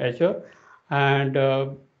things from Azure. And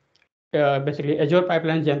basically Azure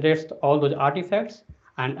pipeline generates all those artifacts,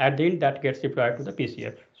 and at the end that gets deployed to the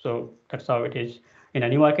PCF. So that's how it is in a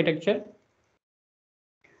new architecture.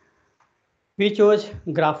 We chose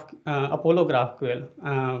Apollo GraphQL.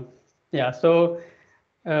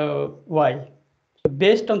 Why? So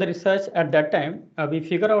based on the research at that time, we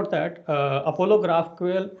figured out that Apollo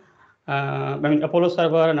GraphQL, Apollo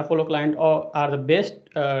server and Apollo client are the best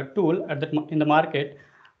tool in the market.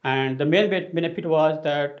 And the main benefit was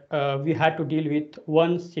that we had to deal with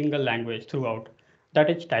one single language throughout, that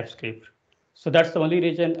is TypeScript. So that's the only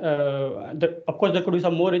reason. Of course, there could be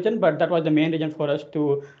some more reason, but that was the main reason for us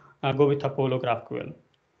to go with Apollo GraphQL.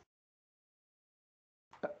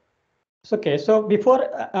 Okay, so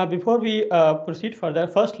before we proceed further,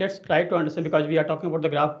 first let's try to understand, because we are talking about the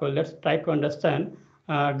GraphQL, let's try to understand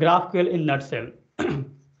GraphQL in nutshell.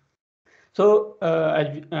 So as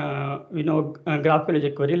we know, GraphQL is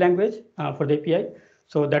a query language for the API,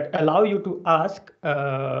 so that allow you to ask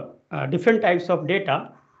different types of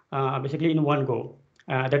data basically in one go.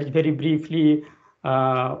 That is very briefly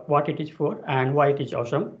what it is for and why it is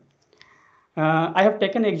awesome. I have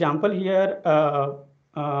taken an example here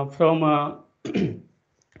from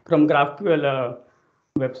from GraphQL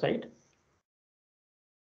website.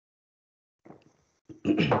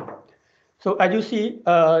 So as you see,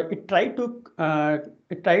 it tried to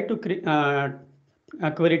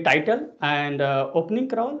query title and opening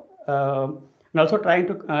crawl, and also trying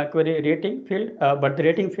to query rating field, but the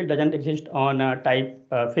rating field doesn't exist on type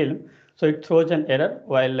film, so it throws an error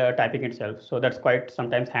while typing itself. So that's quite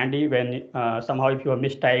sometimes handy when somehow if you are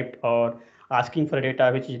mistyped or asking for data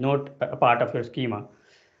which is not a part of your schema.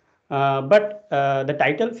 But the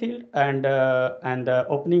title field and the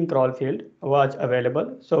opening crawl field was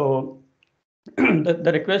available. So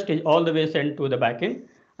the request is all the way sent to the backend,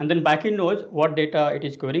 and then backend knows what data it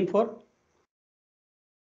is querying for,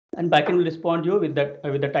 and backend will respond you with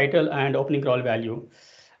the title and opening crawl value.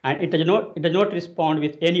 And it does not respond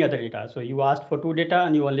with any other data. So you asked for two data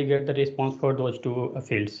and you only get the response for those two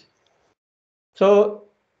fields. So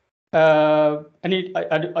and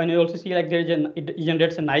you also see like it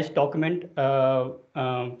generates a nice document.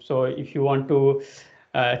 So if you want to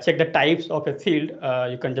check the types of a field,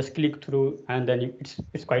 you can just click through, and then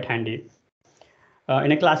it's quite handy.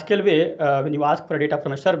 In a classical way, when you ask for data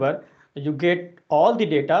from a server, you get all the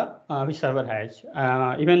data which server has,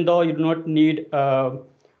 even though you do not need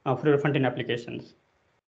for your front-end applications.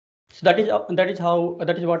 So that is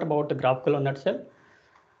what about the GraphQL in nutshell.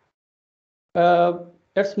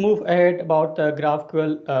 Let's move ahead about the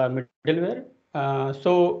GraphQL middleware.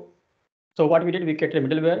 So what we did, we created a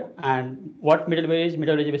middleware, and what middleware is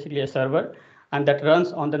basically a server, and that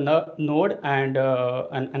runs on the node and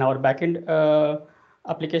our backend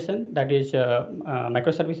application, that is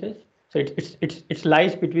microservices. So it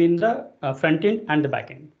lies between the front end and the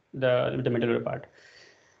backend, the middleware part.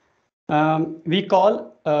 We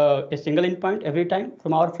call a single endpoint every time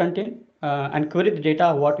from our front end and query the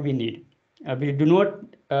data what we need. We do not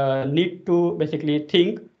need to basically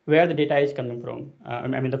think where the data is coming from,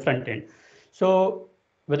 the front end. So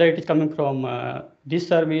whether it is coming from this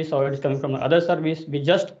service or it is coming from another service, we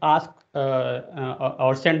just ask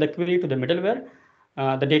or send the query to the middleware,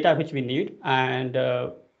 the data which we need, and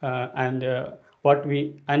then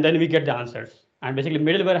we get the answers. And basically,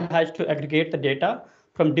 middleware has to aggregate the data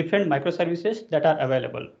from different microservices that are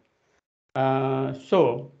available.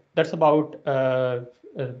 So that's about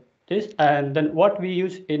this. And then what we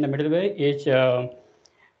use in the middleware is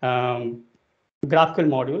GraphQL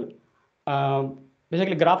module.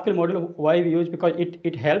 Basically, GraphQL module, why we use, because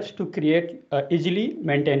it helps to create easily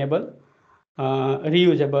maintainable,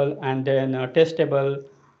 reusable, and then testable,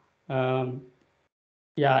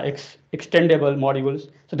 extendable modules.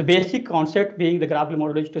 So the basic concept being the GraphQL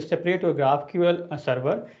module is to separate your GraphQL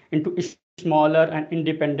server into smaller and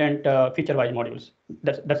independent feature-wise modules.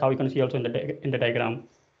 That's how you can see also in the diagram.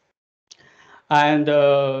 And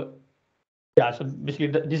so basically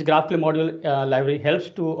this GraphQL module library helps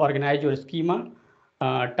to organize your schema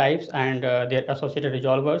types and their associated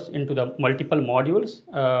resolvers into the multiple modules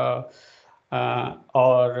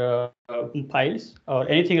or files or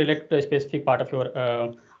anything related to a specific part of your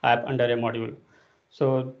app under a module.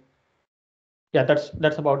 So yeah,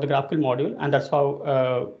 that's about the GraphQL module, and that's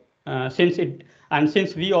how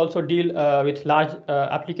since we also deal with large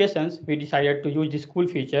applications, we decided to use this cool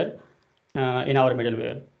feature in our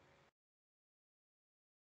middleware.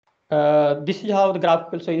 This is how the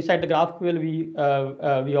GraphQL. So inside the GraphQL,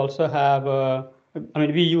 we also have.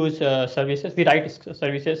 We use services. We write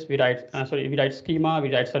services. We write schema.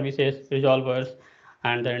 We write services, resolvers,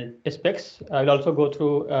 and then specs. I'll also go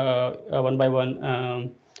through one by one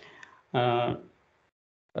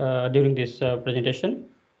during this presentation.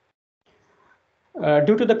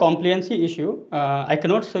 Due to the compliancy issue, I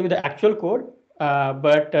cannot show you the actual code,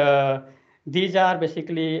 but these are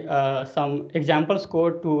basically some examples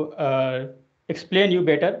code to explain you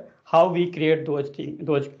better how we create those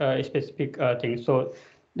specific things. So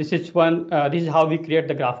this is one. This is how we create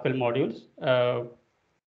the GraphQL modules,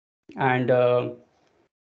 and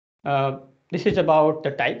this is about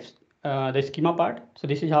the types, the schema part. So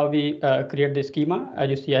this is how we create the schema. As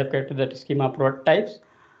you see, I've created the schema product types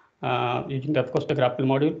using, of course, the GraphQL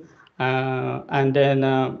module, and then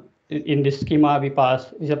in this schema we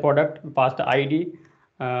pass is a product, we pass the ID,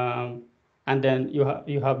 and then you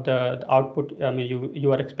have the output.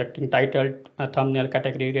 You are expecting title, thumbnail,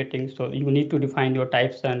 category, rating. So you need to define your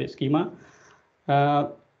types and schema.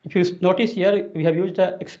 If you notice here, we have used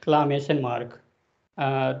the exclamation mark.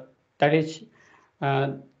 That is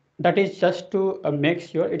just to make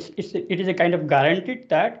sure it is a kind of guaranteed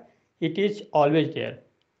that it is always there.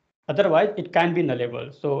 Otherwise, it can be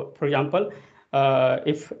nullable. So, for example,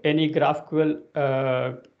 if any GraphQL,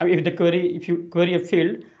 if you query a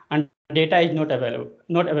field and data is not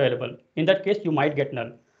available, in that case you might get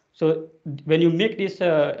null. So when you make this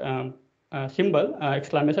symbol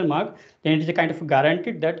exclamation mark, then it is a kind of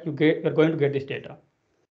guaranteed that you're going to get this data.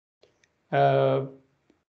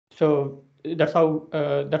 So that's how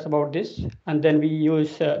that's about this. And then we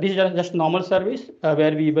use this is just normal service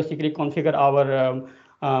where we basically configure our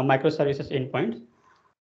microservices endpoints.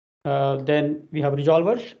 Then we have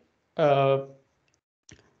resolvers.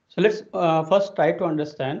 So let's first try to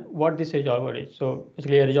understand what this resolver is. So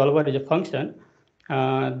basically, a resolver is a function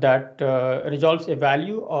that resolves a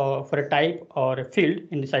value for a type or a field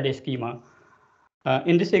inside a schema.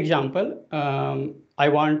 In this example, I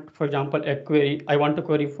want, for example, a query. I want to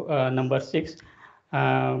query number 6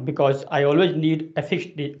 because I always need a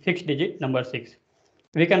fixed digit number 6.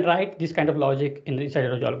 We can write this kind of logic inside a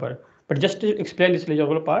resolver. But just to explain this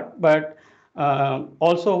resolver part, but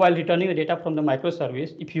also while returning the data from the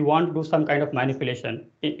microservice, if you want to do some kind of manipulation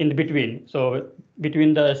in between, so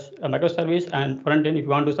between the microservice and front end, if you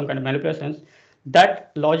want to do some kind of manipulations,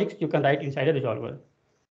 that logic you can write inside a resolver.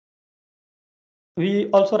 We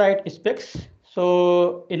also write specs.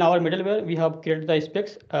 So in our middleware, we have created the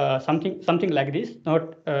specs, something like this.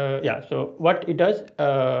 So what it does,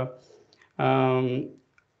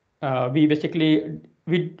 we basically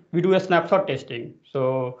we do a snapshot testing.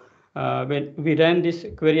 So when we run this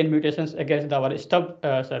query and mutations against our stub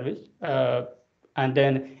service, and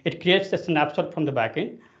then it creates a snapshot from the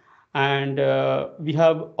backend. And we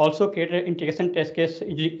have also created an integration test case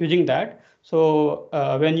using that. So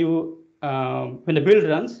when the build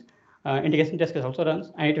runs, integration test case also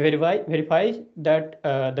runs, and it verifies that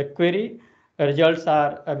the query results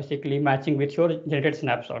are basically matching with your generated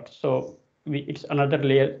snapshot. So it's another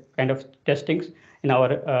layer kind of testings in our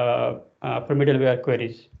for middleware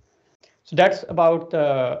queries. So that's about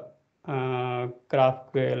the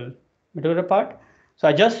GraphQL middleware part. So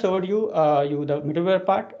I just showed you the middleware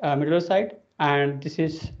part, middleware side, and this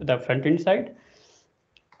is the front end side.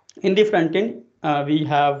 In the front end, we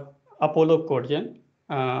have Apollo CodeGen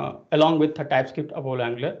along with the TypeScript Apollo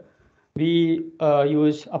Angular. We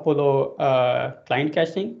use Apollo client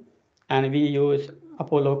caching, and we use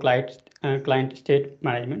Apollo client state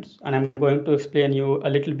management. And I'm going to explain you a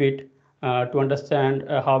little bit to understand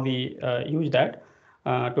how we use that.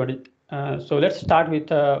 So let's start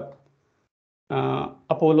with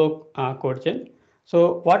Apollo CodeGen.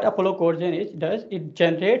 So what Apollo CodeGen does, it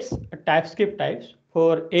generates TypeScript types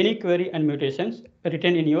for any query and mutations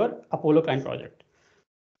written in your Apollo client project.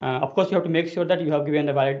 Of course, you have to make sure that you have given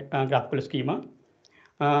the valid GraphQL schema.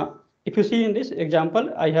 If you see in this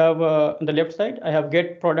example, I have on the left side, I have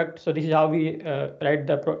get product. So this is how we write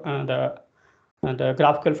the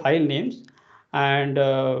GraphQL file names. And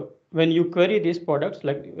when you query these products,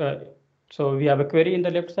 like so we have a query in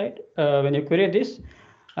the left side. When you query this,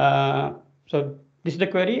 so this is the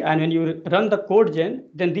query, and when you run the code gen,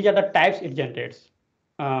 then these are the types it generates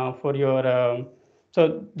for your.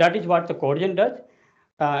 So that is what the code gen does.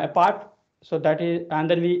 So that is, and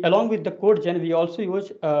then we, along with the code gen, we also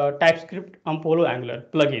use TypeScript Apollo Angular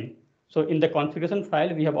plugin. So in the configuration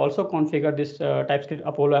file, we have also configured this TypeScript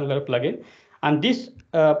Apollo Angular plugin, and this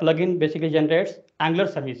plugin basically generates Angular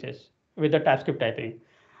services with the TypeScript typing,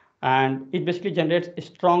 and it basically generates a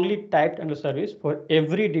strongly typed Angular service for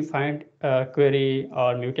every defined query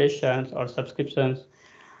or mutations or subscriptions.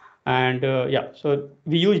 And yeah, so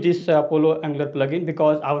we use this Apollo Angular plugin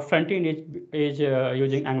because our front end is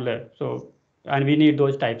using Angular. So, and we need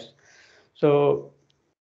those types. So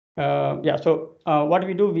yeah, so what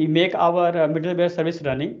we do, we make our middleware service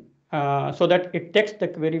running so that it takes the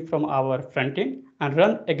query from our front end and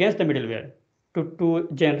run against the middleware to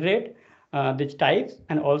generate these types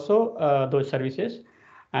and also those services.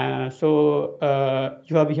 So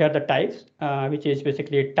you have here the types, which is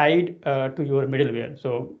basically tied to your middleware.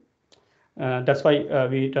 So that's why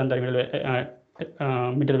we run the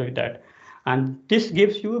middleware with that. And this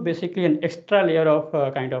gives you basically an extra layer of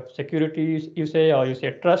kind of security, you say, or you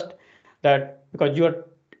say trust, that because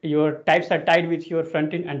your types are tied with your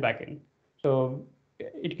front end and back end. So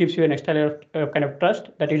it gives you an extra layer of kind of trust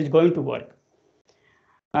that it is going to work.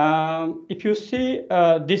 If you see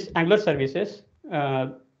these Angular services,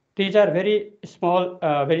 these are very small,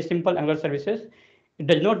 very simple Angular services. It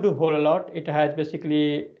does not do a whole lot. It has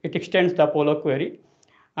basically, it extends the Apollo query,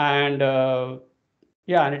 and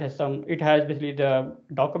yeah, and it has basically the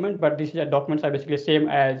document, but these documents are basically same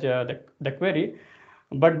as the query.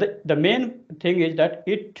 But the main thing is that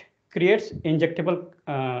it creates injectable,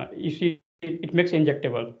 you see, it makes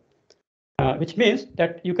injectable, which means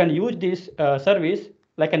that you can use this service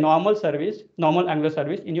like a normal service, normal Angular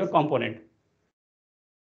service in your component.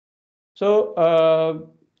 So,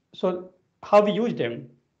 so how we use them?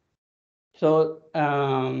 So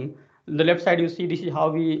the left side, you see, this is how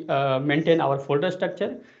we maintain our folder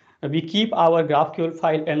structure. We keep our GraphQL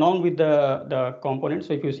file along with the components.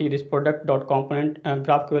 So if you see this product.component,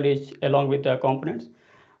 GraphQL is along with the components,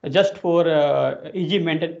 just for easy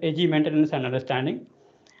maintenance and understanding.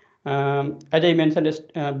 As I mentioned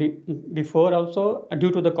before also,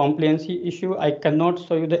 due to the compliancy issue, I cannot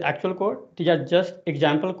show you the actual code. These are just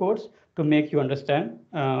example codes to make you understand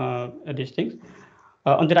these things.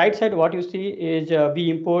 On the right side, what you see is we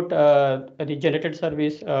import the generated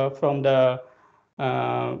service from the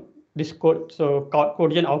this code, so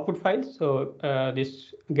CodeGen output files. So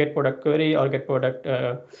this get product query or get product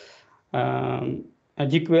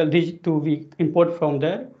GQL, these two we import from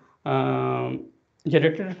the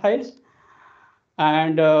generated files,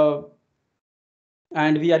 and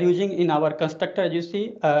we are using in our constructor, as you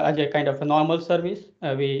see, as a kind of a normal service.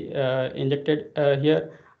 We injected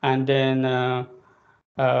here, and then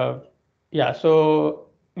yeah. So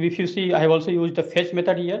if you see, I have also used the fetch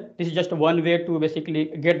method here. This is just one way to basically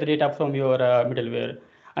get the data from your middleware.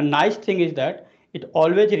 A nice thing is that it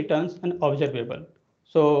always returns an observable.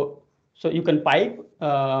 So you can pipe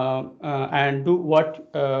and do what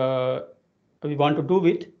we want to do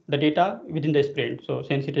with the data within the sprint. So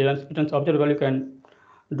since it returns observable, you can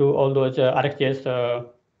do all those RxJS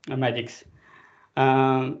magics.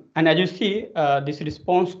 And as you see, this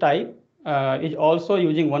response type is also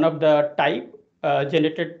using one of the type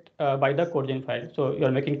generated by the CodeGen file. So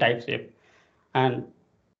you're making type safe. And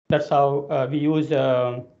that's how we use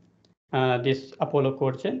this Apollo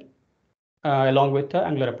CodeGen along with the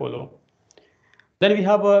Angular Apollo. Then we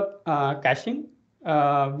have a caching.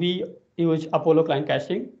 We use Apollo client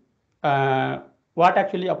caching. What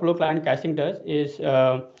actually Apollo client caching does is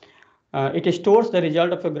it stores the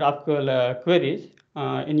result of your GraphQL queries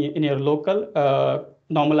in your local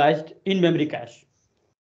normalized in-memory cache.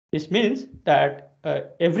 This means that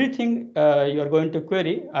everything you are going to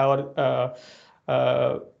query or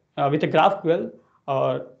with a GraphQL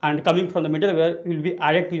and coming from the middleware will be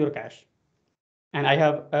added to your cache. And I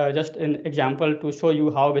have just an example to show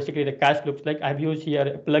you how basically the cache looks like. I've used here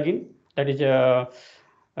a plugin that is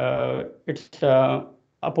it's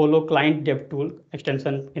Apollo client dev tool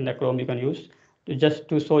extension in the Chrome you can use just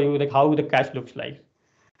to show you like how the cache looks like.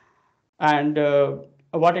 And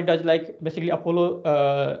what it does, like basically Apollo,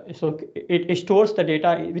 so it stores the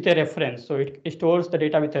data with a reference. So it stores the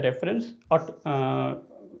data with a reference or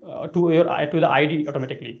to the ID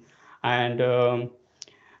automatically. And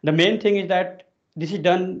the main thing is that this is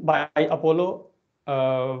done by Apollo.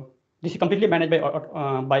 This is completely managed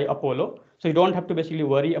by Apollo. So you don't have to basically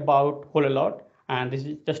worry about whole a lot. And this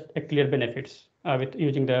is just a clear benefits with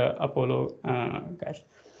using the Apollo cache.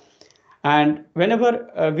 And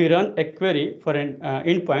whenever we run a query for an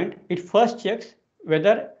endpoint, it first checks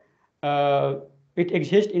whether it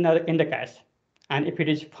exists in the cache. And if it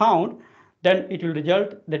is found, then it will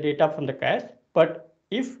result the data from the cache. But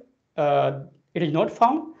if it is not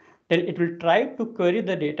found, then it will try to query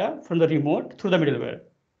the data from the remote through the middleware.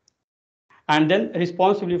 And then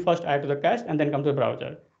responsibly first add to the cache and then come to the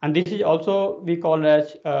browser. And this is also we call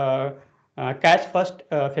as cache first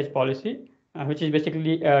fetch policy. Which is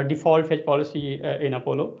basically default fetch policy in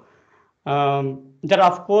Apollo. There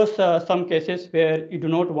are, of course, some cases where you do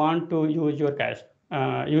not want to use your cache.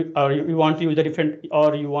 You want to use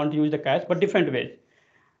the cache, but different ways.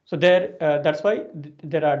 So that's why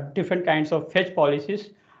there are different kinds of fetch policies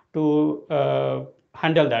to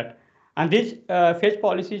handle that. And these fetch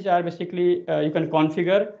policies are basically you can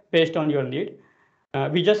configure based on your need.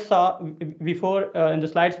 We just saw before in the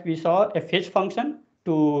slides, we saw a fetch function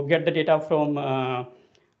to get the data from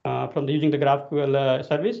using the GraphQL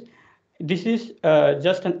service. This is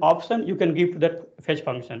just an option you can give to that fetch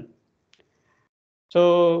function.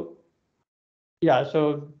 So yeah,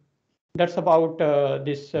 so that's about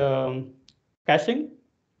this caching.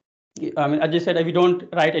 I mean, as I said, we don't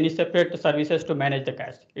write any separate services to manage the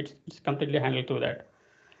cache. It's completely handled through that.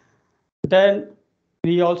 Then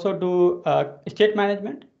we also do state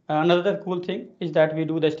management. Another cool thing is that we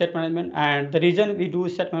do the state management, and the reason we do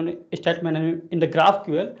state management in the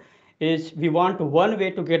GraphQL is we want one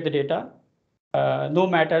way to get the data, no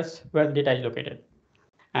matters where the data is located.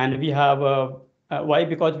 And we have why?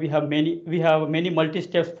 Because we have many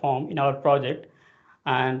multi-step form in our project,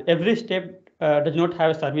 and every step does not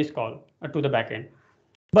have a service call to the backend.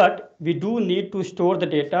 But we do need to store the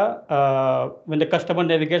data when the customer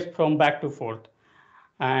navigates from back to forth,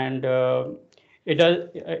 and it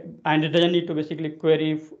doesn't need to basically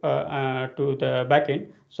query to the backend.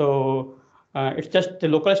 So it's just the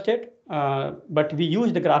local state, but we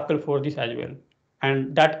use the GraphQL for this as well,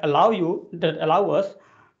 and that allow us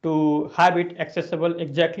to have it accessible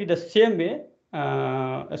exactly the same way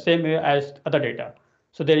as other data.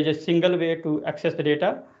 So there is a single way to access the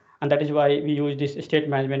data, and that is why we use this state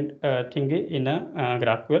management thingy in a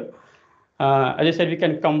GraphQL. As I said, we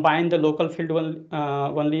can combine the local field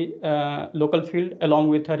only local field along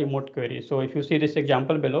with a remote query. So if you see this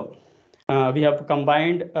example below, we have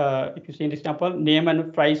combined, if you see in this example, name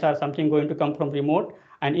and price are something going to come from remote,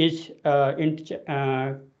 and each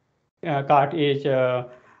cart is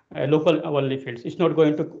local only fields. It's not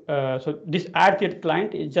going to, so this add to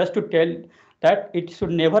client is just to tell that it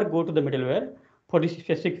should never go to the middleware for this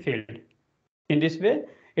specific field. In this way,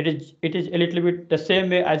 it is a little bit the same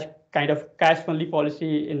way as kind of cache only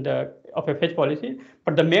policy of a fetch policy,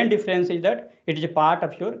 but the main difference is that it is a part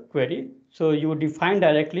of your query, so you define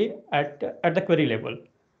directly at the query level.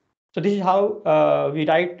 So this is how we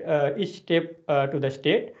write each step to the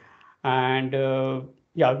state, and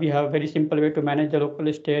yeah, we have a very simple way to manage the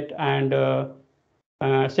local state, and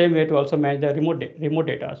same way to also manage the remote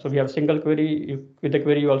data. So we have single query. With the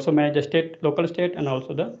query, you also manage the local state, and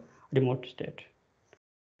also the remote state.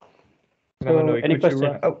 So, any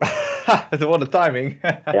question? What a timing!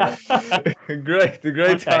 Yeah.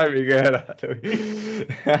 great timing.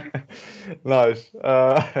 Nice.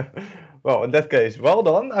 Well, in that case, well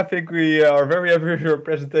done. I think we are very happy with your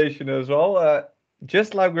presentation as well.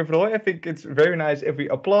 Just like with Roy, I think it's very nice if we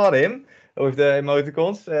applaud him with the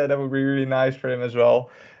emoticons. That would be really nice for him as well,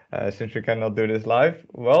 since we cannot do this live.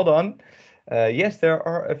 Well done. Yes, there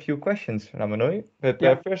are a few questions, Ramanuj. But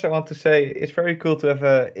first I want to say it's very cool to have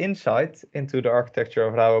an insight into the architecture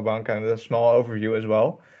of Rabobank and a small overview as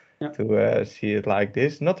well, to see it like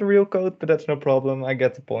this. Not the real code, but that's no problem. I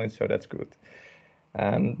get the point, so that's good.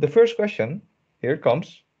 The first question, here it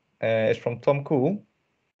comes, is from Tom Cool.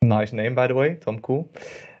 Nice name, by the way, Tom Cool.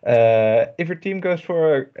 If your team goes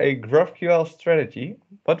for a GraphQL strategy,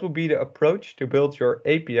 what would be the approach to build your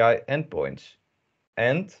API endpoints?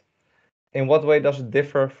 And in what way does it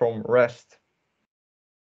differ from REST?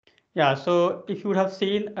 Yeah, so if you would have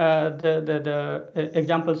seen the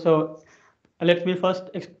example, so let me first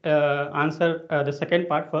answer the second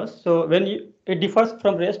part first. So it differs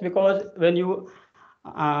from REST because when you,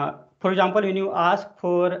 for example, when you ask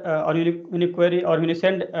for or when you query or when you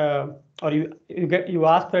send or you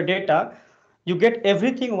ask for data, you get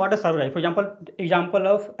everything what a server is. For example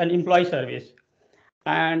of an employee service,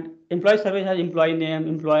 and employee service has employee name,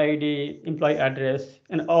 employee ID, employee address,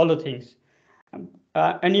 and all the things.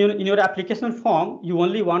 And in your application form, you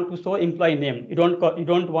only want to show employee name. You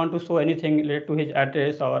don't want to show anything related to his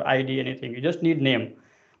address or ID, anything. You just need name.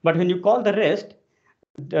 But when you call the REST,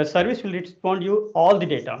 the service will respond you all the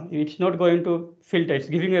data. It's not going to filter. It's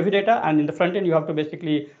giving you every data, and in the front end, you have to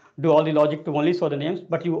basically do all the logic to only show the names.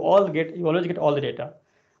 But you always get all the data.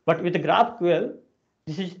 But with the GraphQL,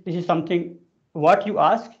 this is something what you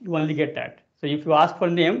ask, you only get that. So if you ask for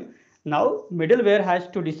name, now middleware has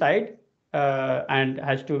to decide and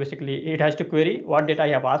has to query what data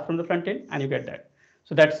you have asked from the front end, and you get that.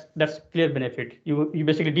 So that's clear benefit. You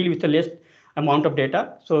basically deal with the less amount of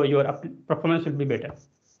data, so your performance will be better.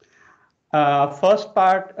 First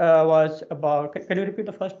part was about. Can you repeat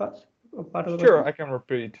the first part? Of the Sure, question? I can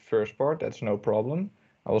repeat the first part. That's no problem.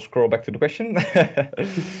 I will scroll back to the question.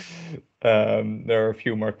 There are a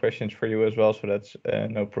few more questions for you as well, so that's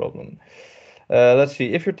no problem. Let's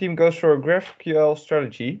see. If your team goes for a GraphQL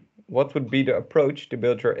strategy, what would be the approach to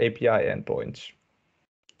build your API endpoints?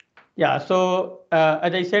 Yeah, so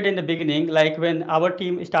as I said in the beginning, like when our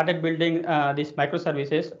team started building these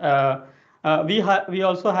microservices, we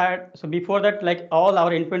also had, so before that, like all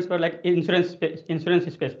our endpoints were like insurance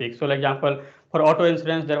specific. So, like example, for auto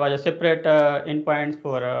insurance, there was a separate endpoints.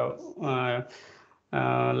 For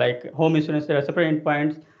like home insurance, there are separate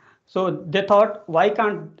endpoints. So they thought, why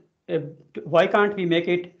can't we make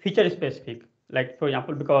it feature specific? Like for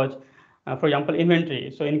example, inventory.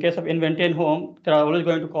 So in case of inventory and home, they are always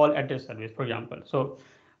going to call address service, for example. So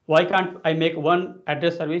why can't I make one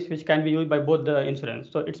address service which can be used by both the insurance?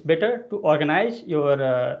 So it's better to organize your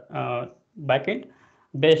backend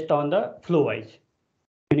based on the flow wise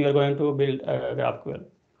when you are going to build a GraphQL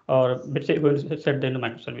or let's say going to set them the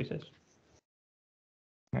microservices.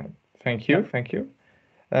 Thank you. Thank you.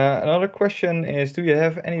 Another question is, do you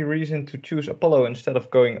have any reason to choose Apollo instead of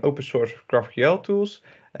going open source GraphQL tools?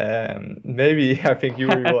 Maybe I think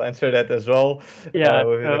Yuri will answer that as well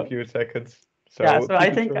within a few seconds. So I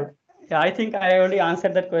think I already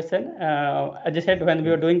answered that question. As I said, when we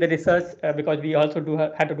were doing the research, because we also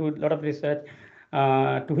had to do a lot of research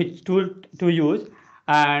to which tool to use,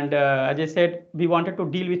 and as I said, we wanted to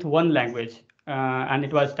deal with one language, and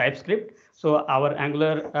it was TypeScript. So our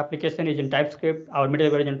Angular application is in TypeScript, our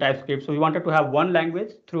middleware is in TypeScript. So we wanted to have one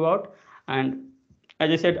language throughout, and as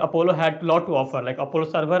I said, Apollo had a lot to offer, like Apollo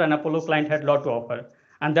server and Apollo client had a lot to offer.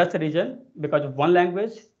 And that's the reason, because of one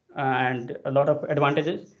language and a lot of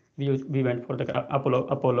advantages, we went for the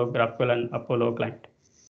Apollo GraphQL and Apollo client.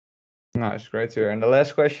 Nice, great to hear. And the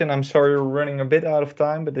last question, I'm sorry we're running a bit out of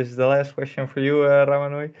time, but this is the last question for you,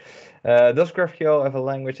 Ramanuj. Does GraphQL have a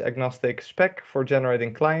language agnostic spec for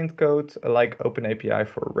generating client code like OpenAPI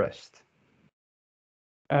for REST?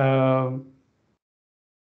 I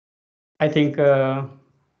think I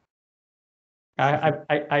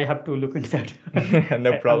have to look into that.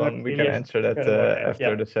 No problem. We can answer that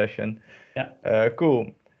after the session. Yeah.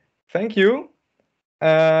 Cool. Thank you.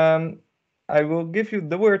 I will give you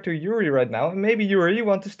the word to Yuri right now. And maybe Yuri, you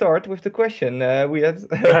want to start with the question we had.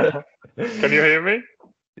 Can you hear me?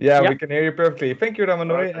 Yeah, we can hear you perfectly. Thank you,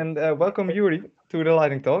 Ramanuj, and welcome Yuri to the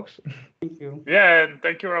Lightning Talks. Thank you. Yeah, and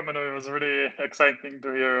thank you, Ramanuj. It was really exciting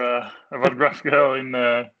to hear about GraphQL in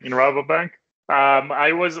Rabobank.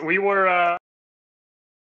 We were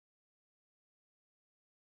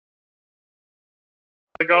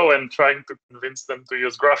ago and trying to convince them to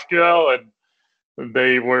use GraphQL, and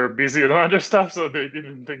they were busy on other stuff, so they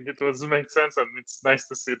didn't think it was make sense. And it's nice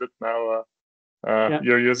to see that now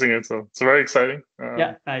you're using it, so it's very exciting.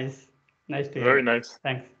 Yeah, nice to hear. Very nice.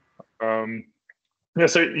 Thanks. Yeah,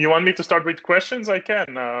 so you want me to start with questions? I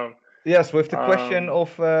can. Yes, with the question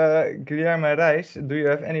of Guilherme Reis, do you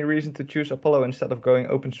have any reason to choose Apollo instead of going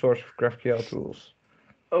open source GraphQL tools?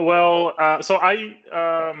 Well, so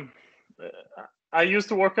I used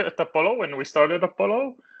to work at Apollo when we started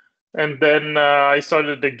Apollo, and then I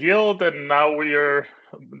started the guild, and now we are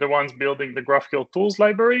the ones building the GraphQL tools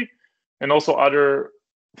library and also other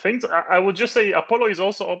things. I would just say Apollo is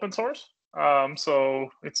also open source. So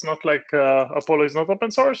it's not like Apollo is not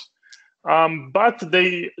open source, but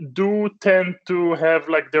they do tend to have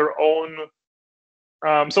like their own.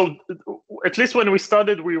 So at least when we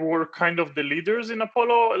started, we were kind of the leaders in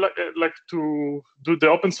Apollo, like to do the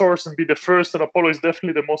open source and be the first. And Apollo is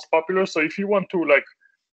definitely the most popular. So if you want to like,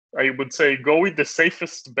 I would say go with the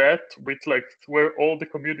safest bet with like where all the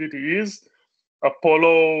community is,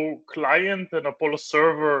 Apollo client and Apollo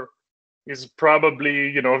server is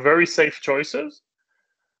probably, very safe choices.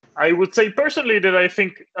 I would say personally that I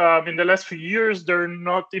think in the last few years, they're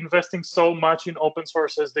not investing so much in open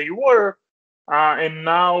source as they were. And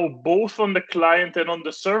now both on the client and on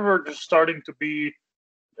the server, they're starting to be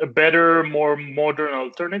a better, more modern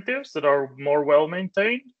alternatives that are more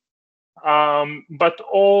well-maintained. But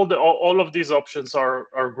all of these options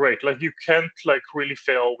are great. Like you can't like really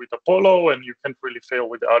fail with Apollo and you can't really fail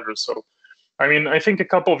with the others. So, I mean, I think a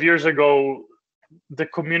couple of years ago, the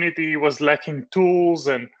community was lacking tools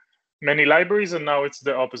and many libraries, and now it's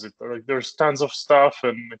the opposite. Like there's tons of stuff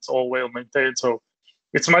and it's all well maintained. So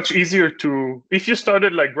it's much easier to, if you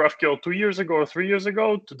started like GraphQL 2 years ago or 3 years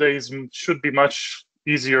ago, today should be much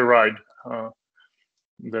easier ride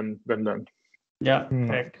than then. Yeah,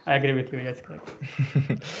 correct. I agree with you. Yes, correct.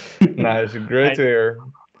 Nice, great to hear.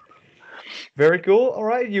 Very cool. All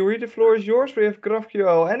right, Yuri, the floor is yours. We have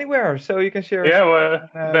GraphQL anywhere, so you can share. Yeah, well,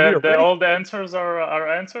 all the answers are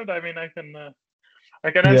answered. I mean, I can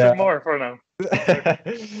answer more for now.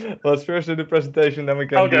 Let's first do the presentation, then we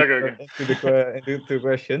can okay. into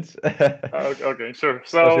questions. Okay, sure.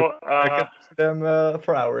 So I can answer them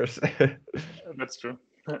for hours. That's true.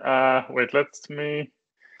 Wait, let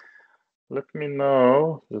me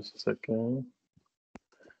know. Just a second.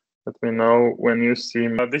 Let me know when you see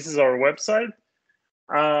me. This is our website.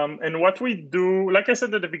 And what we do, like I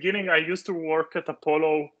said at the beginning, I used to work at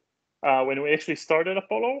Apollo when we actually started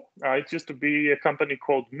Apollo. It used to be a company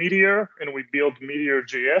called Meteor, and we built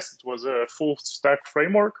Meteor.js. It was a full stack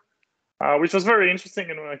framework, which was very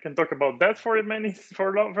interesting, and I can talk about that for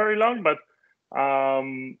very long.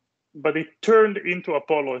 But it turned into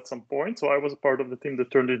Apollo at some point. So I was a part of the team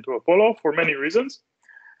that turned into Apollo for many reasons.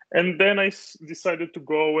 And then I decided to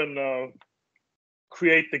go and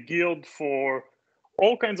create the guild for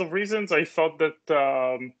all kinds of reasons. I thought that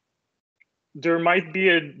there might be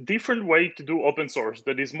a different way to do open source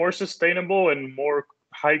that is more sustainable and more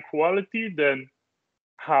high quality than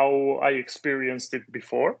how I experienced it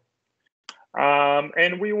before.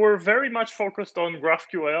 And we were very much focused on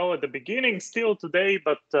GraphQL at the beginning, still today,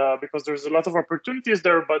 but because there's a lot of opportunities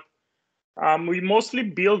there, but we mostly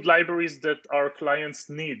build libraries that our clients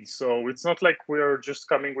need. So it's not like we're just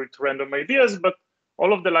coming with random ideas, but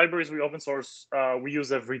all of the libraries we open source, we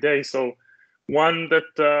use every day. So one that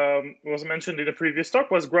was mentioned in the previous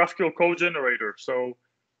talk was GraphQL Code Generator. So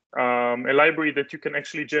a library that you can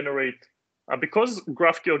actually generate, because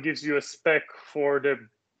GraphQL gives you a spec for the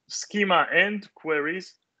schema and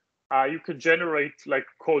queries, you could generate like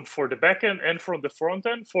code for the backend and from the front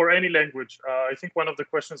end for any language. I think one of the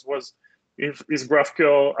questions was, is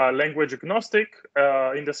GraphQL language agnostic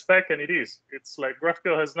in the spec? And it is. It's like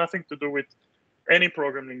GraphQL has nothing to do with any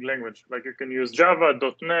programming language. Like you can use Java,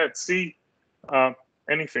 .NET, C,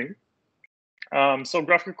 anything. So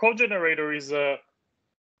GraphQL Code Generator is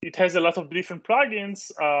it has a lot of different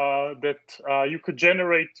plugins that you could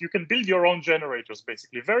generate. You can build your own generators,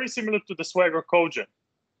 basically, very similar to the Swagger CodeGen.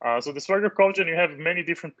 So the Swagger CodeGen, you have many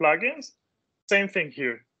different plugins. Same thing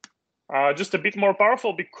here. Just a bit more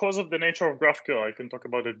powerful because of the nature of GraphQL. I can talk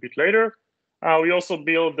about it a bit later. We also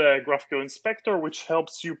build the GraphQL Inspector, which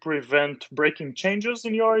helps you prevent breaking changes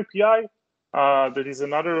in your API. That is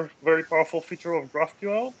another very powerful feature of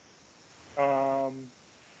GraphQL.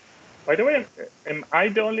 By the way, am I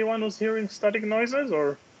the only one who's hearing static noises,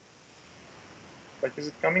 or like is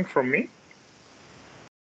it coming from me?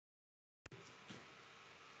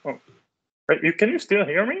 Oh, can you still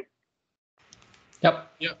hear me?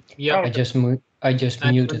 Yep. Yeah. I just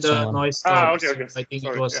muted someone. Noise okay. I think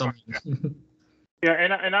Sorry, it was yeah. someone. Yeah,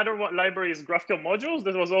 and another library is GraphQL modules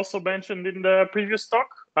that was also mentioned in the previous talk.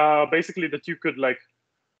 Basically, that you could like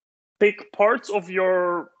take parts of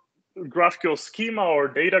your GraphQL schema or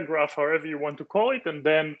data graph, however you want to call it, and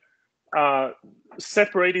then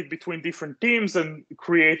separate it between different teams and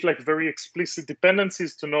create like very explicit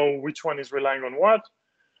dependencies to know which one is relying on what.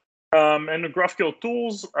 And the GraphQL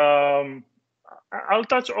tools, I'll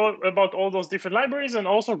touch about all those different libraries, and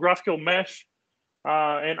also GraphQL Mesh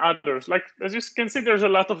and others. Like, as you can see, there's a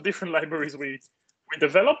lot of different libraries we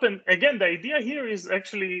develop. And again, the idea here is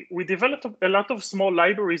actually we developed a lot of small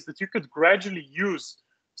libraries that you could gradually use.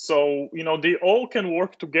 So, they all can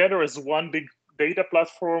work together as one big data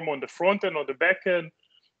platform on the front end or the back end,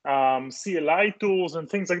 CLI tools and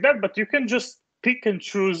things like that, but you can just pick and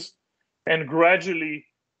choose and gradually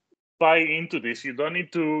buy into this. You don't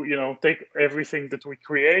need to, take everything that we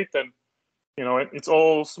create, and it's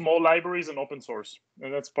all small libraries and open source,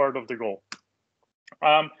 and that's part of the goal.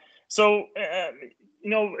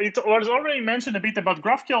 It was already mentioned a bit about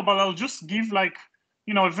GraphQL, but I'll just give a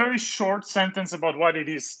very short sentence about what it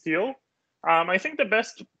is still. I think the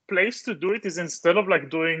best place to do it is, instead of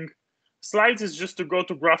doing slides, is just to go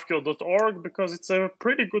to graphql.org, because it's a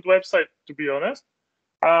pretty good website, to be honest.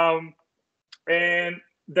 And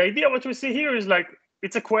the idea, what we see here is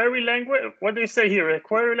it's a query language. What do you say here? A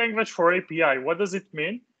query language for API. What does it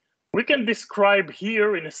mean? We can describe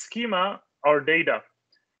here in a schema our data.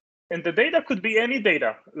 And the data could be any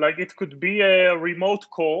data. It could be a remote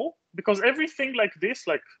call, because everything like this,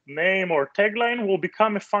 like name or tagline, will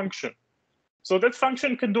become a function. So that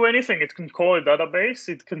function can do anything. It can call a database,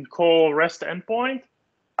 it can call REST endpoint,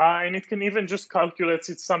 and it can even just calculate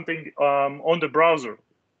something on the browser.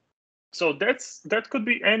 So that could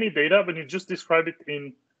be any data, but you just describe it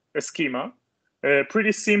in a schema, a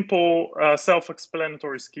pretty simple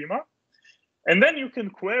self-explanatory schema. And then you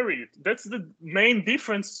can query it. That's the main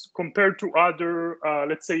difference compared to other,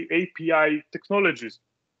 let's say, API technologies.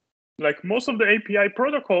 Most of the API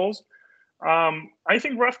protocols, I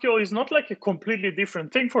think GraphQL is not a completely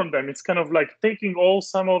different thing from them. It's kind of taking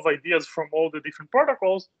some of ideas from all the different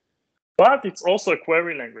protocols, but it's also a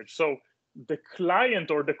query language. So the client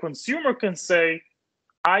or the consumer can say,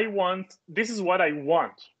 this is what I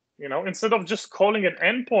want. Instead of just calling an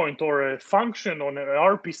endpoint or a function on an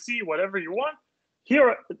RPC, whatever you want,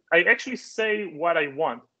 here I actually say what I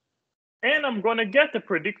want. And I'm going to get a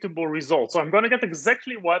predictable result. So I'm going to get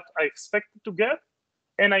exactly what I expected to get.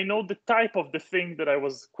 And I know the type of the thing that I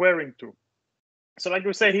was querying to. So like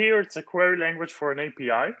we say here, it's a query language for an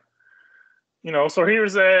API. So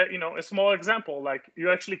here's a small example.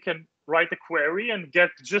 You actually can write a query and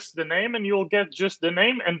get just the name, and you'll get just the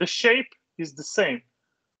name, and the shape is the same,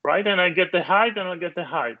 right? And I get the height, and I'll get the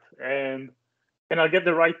height, and I'll get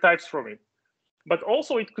the right types from it. But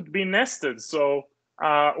also it could be nested. So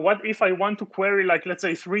what if I want to query, let's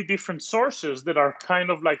say 3 different sources that are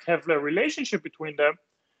kind of have a relationship between them?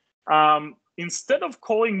 Instead of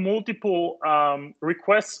calling multiple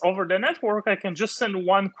requests over the network, I can just send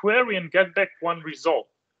one query and get back one result.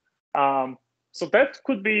 So that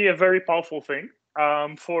could be a very powerful thing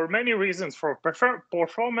for many reasons, for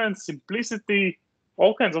performance, simplicity,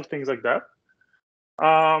 all kinds of things like that.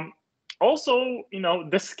 Also,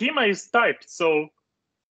 the schema is typed. So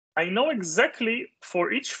I know exactly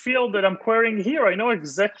for each field that I'm querying here, I know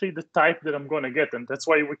exactly the type that I'm going to get. And that's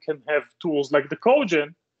why we can have tools like the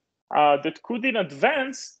CodeGen that could in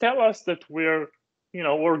advance tell us that we're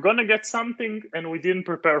going to get something and we didn't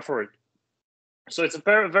prepare for it. So it's a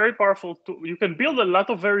very, very powerful tool. You can build a lot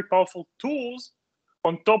of very powerful tools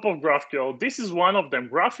on top of GraphQL. This is one of them,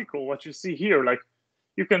 GraphQL, what you see here.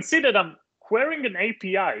 You can see that I'm querying an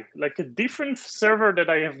API, a different server that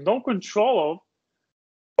I have no control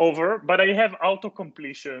over, but I have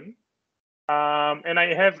auto-completion, and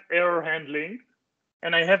I have error handling,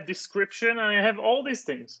 and I have description, and I have all these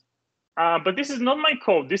things. But this is not my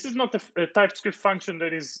code. This is not a TypeScript function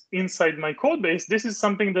that is inside my code base. This is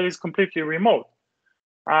something that is completely remote.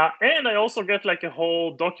 And I also get a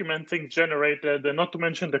whole document thing generated, and not to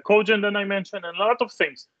mention the CodeGen that I mentioned, and a lot of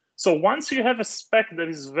things. So once you have a spec that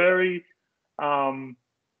is very, you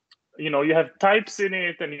have types in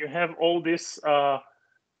it, and you have all this,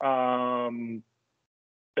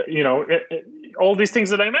 all these things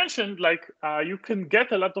that I mentioned, you can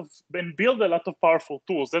get a lot of and build a lot of powerful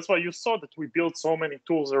tools. That's why you saw that we built so many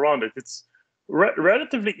tools around it. It's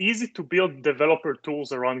relatively easy to build developer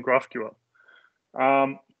tools around GraphQL.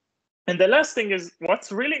 And the last thing is,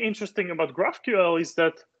 what's really interesting about GraphQL is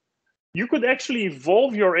that you could actually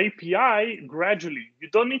evolve your API gradually. You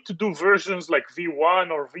don't need to do versions like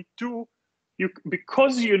V1 or V2.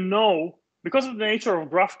 Because of the nature of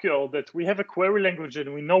GraphQL, that we have a query language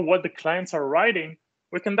and we know what the clients are writing,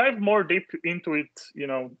 we can dive more deep into it.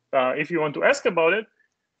 If you want to ask about it,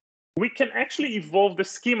 we can actually evolve the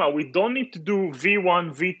schema. We don't need to do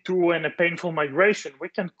V1, V2, and a painful migration. We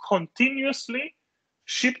can continuously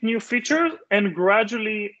ship new features and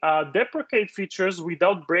gradually deprecate features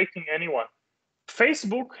without breaking anyone.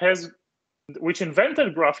 Facebook which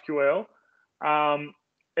invented GraphQL,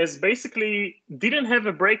 as basically didn't have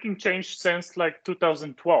a breaking change since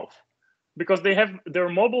 2012, because they have their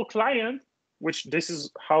mobile client, which this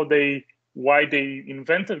is why they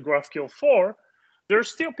invented GraphQL 4. there's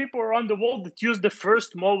still people around the world that use the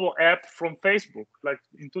first mobile app from Facebook. Like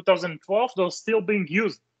in 2012, those still being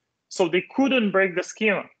used. So they couldn't break the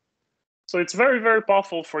schema. So it's very, very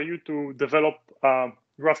powerful for you to develop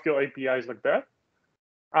GraphQL APIs like that.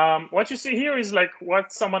 What you see here is like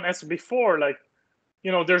what someone asked before, like,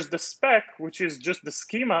 there's the spec, which is just the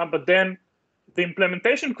schema, but then the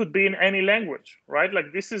implementation could be in any language, right?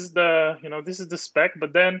 Like this is the, this is the spec,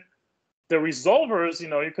 but then the resolvers,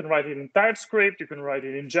 you can write it in TypeScript, you can write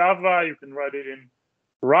it in Java, you can write it in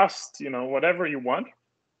Rust, whatever you want.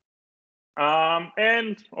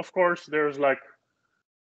 And of course, there's like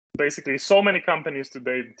basically so many companies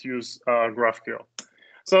today that use GraphQL.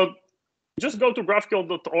 So just go to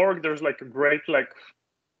graphql.org. There's like a great,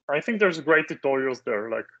 I think there's great tutorials there.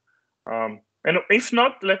 And if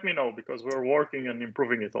not, let me know, because we're working and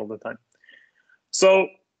improving it all the time. So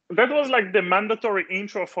that was like the mandatory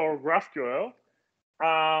intro for GraphQL.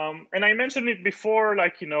 And I mentioned it before,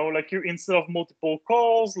 you instead of multiple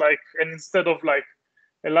calls, and instead of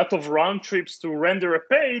a lot of round trips to render a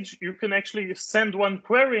page, you can actually send one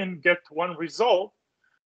query and get one result.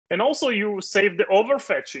 And also you save the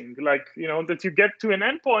overfetching, that you get to an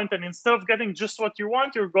endpoint, and instead of getting just what you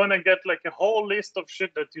want, you're gonna get like a whole list of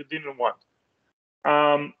shit that you didn't want.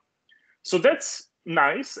 So that's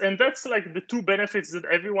nice, and that's like the two benefits that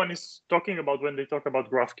everyone is talking about when they talk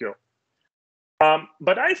about GraphQL.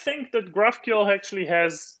 But I think that GraphQL actually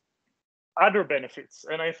has other benefits,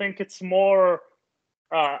 and I think it's more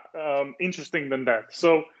interesting than that.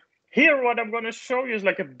 So here, what I'm going to show you is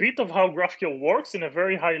like a bit of how GraphQL works in a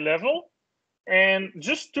very high level, and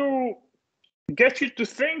just to get you to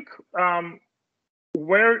think,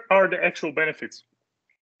 where are the actual benefits?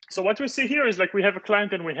 So what we see here is like we have a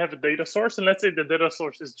client and we have a data source, and let's say the data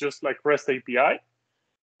source is just like REST API,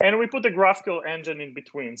 and we put a GraphQL engine in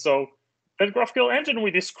between. So that GraphQL engine,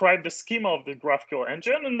 we describe the schema of the GraphQL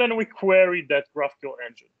engine, and then we query that GraphQL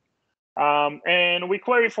engine. And we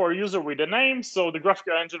query for a user with a name. So the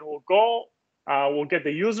GraphQL engine will go, will get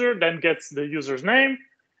the user, then gets the user's name,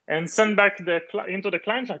 and send back into the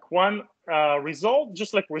client like one result,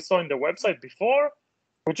 just like we saw in the website before,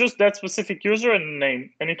 with just that specific user and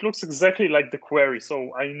name. And it looks exactly like the query.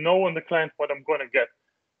 So I know on the client what I'm going to get.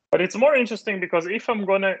 But it's more interesting because if I'm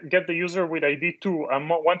going to get the user with ID 2, I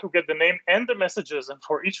want to get the name and the messages. And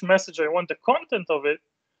for each message, I want the content of it.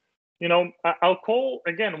 I'll call,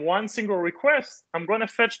 again, one single request. I'm going to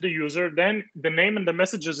fetch the user, then the name and the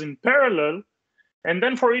messages in parallel. And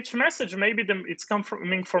then for each message, maybe it's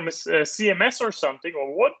coming from a CMS or something,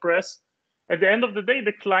 or WordPress. At the end of the day,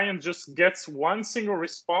 the client just gets one single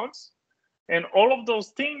response. And all of those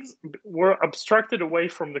things were abstracted away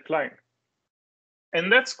from the client.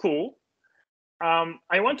 And that's cool.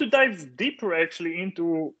 I want to dive deeper, actually,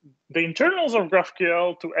 into the internals of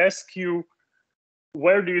GraphQL to ask you,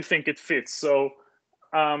 where do you think it fits? So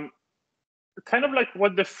kind of like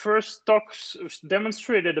what the first talks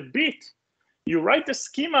demonstrated a bit, you write the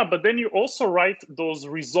schema, but then you also write those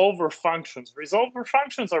resolver functions. Resolver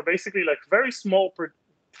functions are basically like very small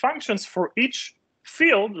functions for each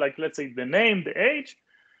field, like let's say the name, the age,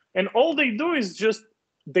 and all they do is just,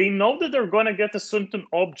 they know that they're going to get a certain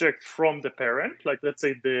object from the parent, like let's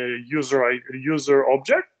say the user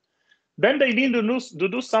object. Then they need to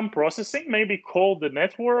do some processing, maybe call the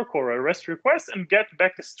network or a REST request and get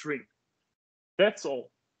back a string. That's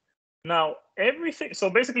all. Now, everything, so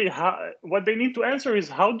basically what they need to answer is,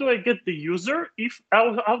 how do I get the user?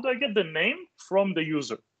 How do I get the name from the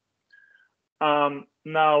user?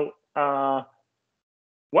 Now,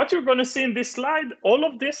 what you're going to see in this slide, all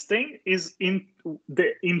of this thing is in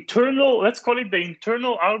the internal, let's call it the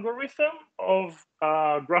internal algorithm of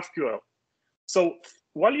GraphQL. So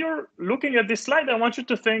while you're looking at this slide, I want you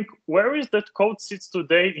to think, where is that code sits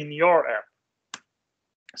today in your app?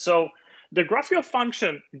 So the GraphQL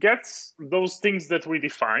function gets those things that we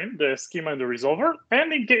define, the schema and the resolver,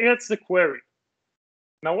 and it gets the query.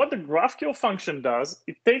 Now, what the GraphQL function does,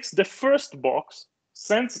 it takes the first box,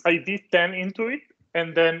 sends ID 10 into it,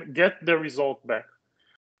 and then get the result back.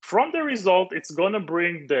 From the result, it's going to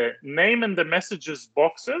bring the name and the messages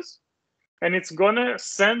boxes, and it's going to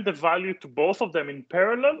send the value to both of them in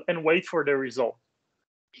parallel and wait for the result.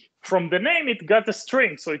 From the name, it got a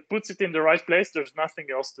string, so it puts it in the right place. There's nothing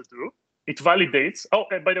else to do. It validates. Oh,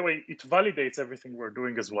 and by the way, it validates everything we're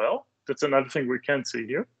doing as well. That's another thing we can't see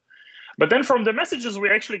here. But then from the messages, we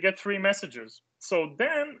actually get 3 messages. So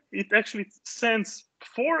then it actually sends,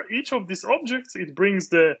 for each of these objects, it brings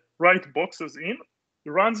the right boxes in,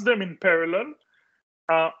 runs them in parallel,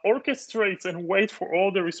 orchestrates and waits for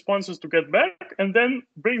all the responses to get back, and then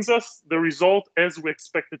brings us the result as we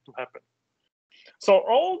expect it to happen. So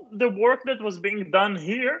all the work that was being done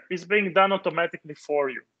here is being done automatically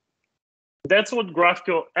for you. That's what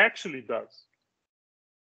GraphQL actually does.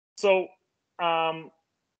 So,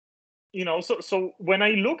 so when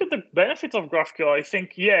I look at the benefits of GraphQL, I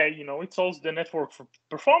think, yeah, it solves the network for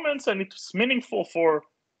performance and it's meaningful for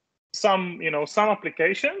some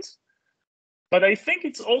applications. But I think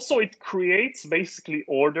it creates basically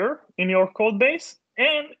order in your code base,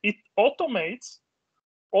 and it automates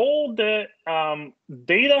all the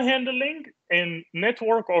data handling and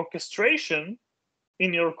network orchestration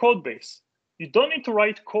in your code base. You don't need to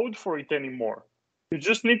write code for it anymore. You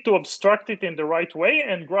just need to abstract it in the right way,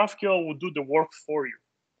 and GraphQL will do the work for you.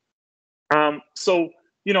 So,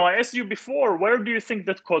 I asked you before, where do you think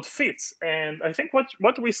that code fits? And I think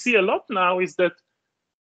what we see a lot now is that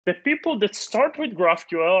the people that start with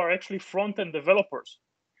GraphQL are actually front-end developers.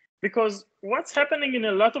 Because what's happening in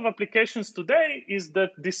a lot of applications today is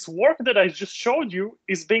that this work that I just showed you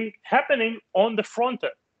is happening on the front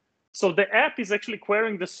end. So the app is actually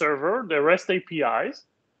querying the server, the REST APIs,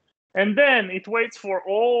 and then it waits for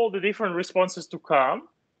all the different responses to come.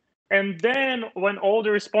 And then when all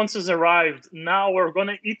the responses arrived, now we're going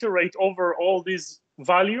to iterate over all these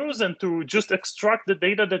values and to just extract the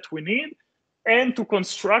data that we need and to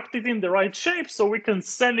construct it in the right shape so we can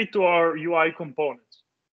send it to our UI components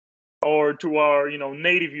or to our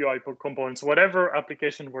native UI components, whatever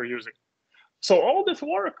application we're using. So all this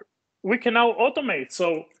work we can now automate.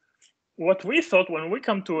 So what we thought when we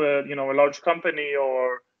come to a large company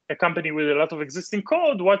or a company with a lot of existing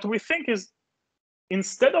code, what we think is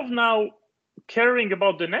instead of now caring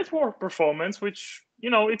about the network performance, which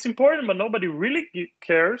it's important, but nobody really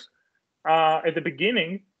cares at the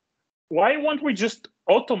beginning, why won't we just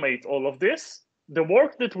automate all of this? The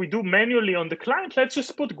work that we do manually on the client, let's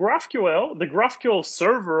just put GraphQL, the GraphQL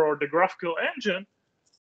server or the GraphQL engine,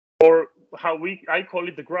 or I call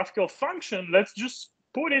it the GraphQL function, let's just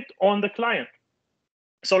put it on the client.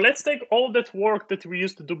 So let's take all that work that we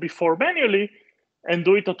used to do before manually and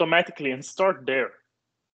do it automatically and start there.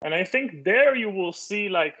 And I think there you will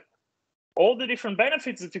see all the different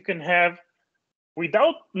benefits that you can have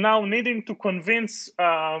without now needing to convince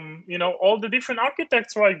all the different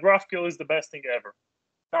architects why GraphQL is the best thing ever.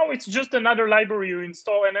 No, it's just another library you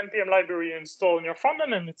install, an NPM library you install in your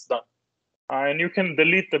frontend, and it's done. And you can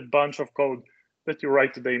delete a bunch of code that you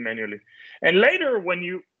write today manually. And later,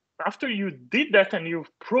 after you did that and you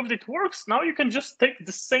proved it works, now you can just take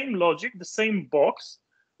the same logic, the same box,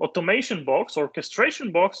 automation box,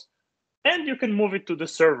 orchestration box, and you can move it to the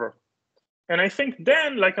server. And I think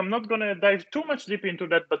then, I'm not going to dive too much deep into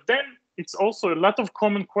that, but then it's also a lot of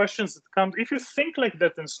common questions that come. If you think like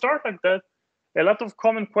that and start like that, a lot of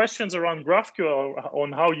common questions around GraphQL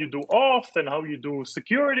on how you do auth and how you do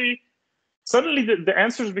security, suddenly the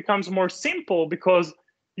answers becomes more simple because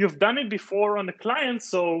you've done it before on the client.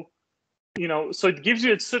 So, so it gives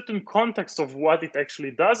you a certain context of what it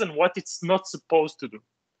actually does and what it's not supposed to do.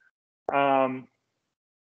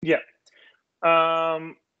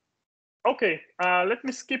 Okay, let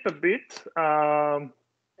me skip a bit.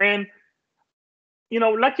 And,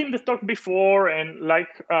 like in the talk before and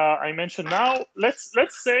like I mentioned now, let's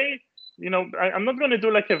say, I'm not going to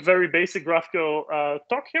do a very basic GraphQL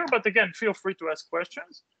talk here, but again, feel free to ask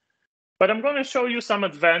questions. But I'm going to show you some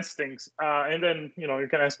advanced things, and then, you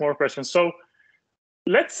can ask more questions. So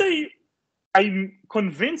let's say I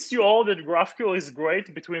convinced you all that GraphQL is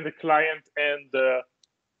great between the client and the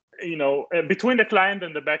between the client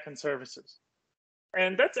and the backend services.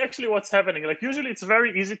 And that's actually what's happening. Usually it's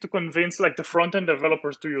very easy to convince the front-end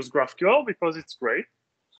developers to use GraphQL because it's great.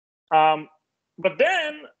 But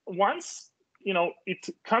then once, it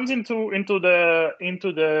comes into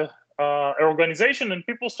the organization and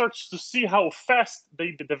people start to see how fast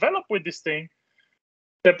they develop with this thing,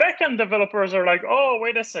 the backend developers are like, oh,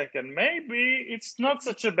 wait a second, maybe it's not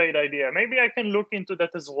such a bad idea. Maybe I can look into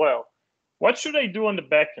that as well. What should I do on the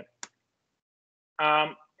backend?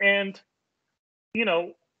 And,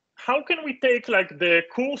 how can we take the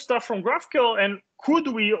cool stuff from GraphQL and could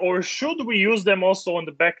we or should we use them also on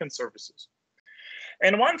the backend services?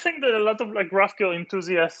 And one thing that a lot of GraphQL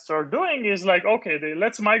enthusiasts are doing is okay,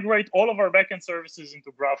 let's migrate all of our backend services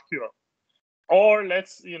into GraphQL. Or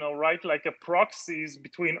let's, write a proxies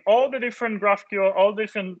between all the different GraphQL, all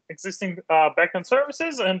different existing backend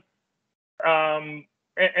services and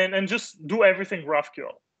just do everything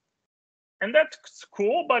GraphQL. And that's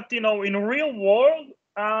cool, but in real world,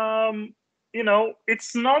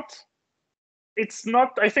 it's not.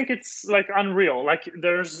 I think it's unreal.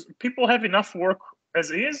 There's people have enough work as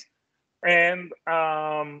is, and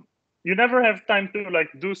you never have time to like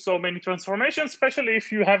do so many transformations, especially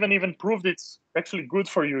if you haven't even proved it's actually good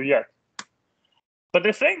for you yet. But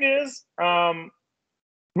the thing is,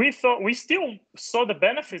 we still saw the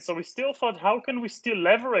benefits, so we still thought, how can we still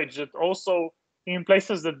leverage it also in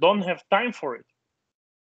places that don't have time for it?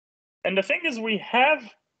 And the thing is, we have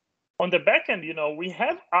on the backend, we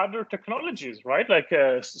have other technologies, right? Like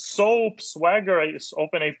SOAP, Swagger,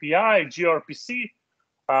 OpenAPI, gRPC,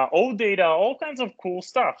 OData, all kinds of cool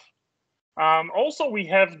stuff. Also, we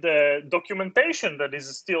have the documentation that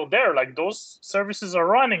is still there, like those services are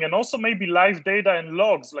running, and also maybe live data and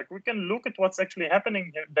logs. Like we can look at what's actually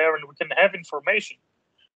happening there and we can have information.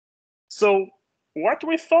 So what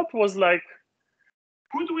we thought was like,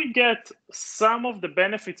 could we get some of the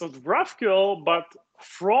benefits of GraphQL, but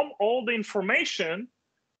from all the information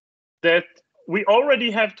that we already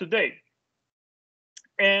have today?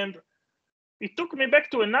 And it took me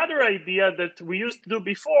back to another idea that we used to do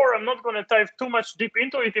before. I'm not going to dive too much deep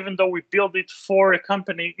into it, even though we built it for a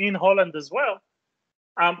company in Holland as well.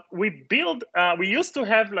 We used to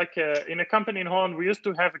have like in a company in Holland, we used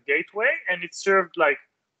to have a gateway and it served like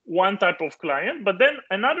one type of client, but then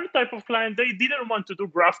another type of client, they didn't want to do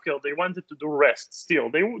GraphQL. They wanted to do REST still.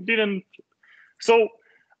 They didn't. So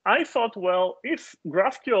I thought, well, if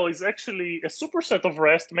GraphQL is actually a superset of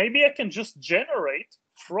REST, maybe I can just generate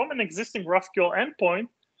from an existing GraphQL endpoint,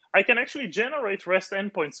 I can actually generate REST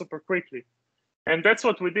endpoints super quickly. And that's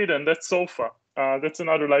what we did, and that's SOFA. That's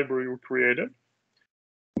another library we created.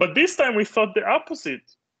 But this time we thought the opposite.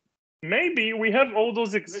 Maybe we have all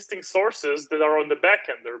those existing sources that are on the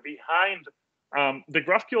backend, they're behind. The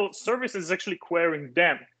GraphQL service is actually querying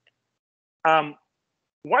them.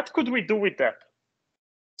 What could we do with that?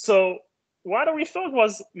 So what we thought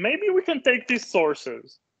was maybe we can take these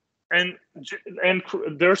sources and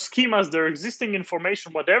their schemas, their existing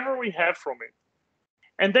information, whatever we have from it,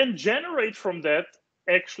 and then generate from that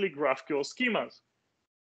actually GraphQL schemas.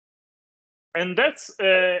 And that's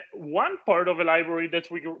one part of a library that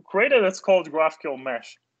we created that's called GraphQL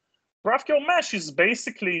Mesh. GraphQL Mesh is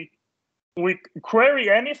basically, we query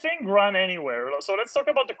anything, run anywhere. So let's talk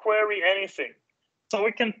about the query anything. So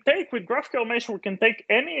we can take, with GraphQL Mesh, we can take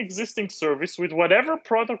any existing service with whatever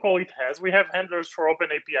protocol it has. We have handlers for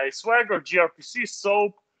OpenAPI, Swagger, gRPC,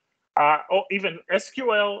 SOAP, or even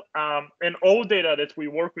SQL, and OData that we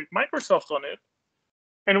work with Microsoft on it.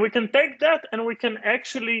 And we can take that and we can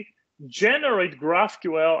actually generate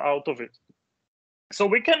GraphQL out of it. So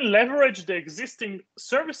we can leverage the existing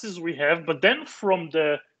services we have, but then from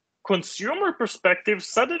the consumer perspective,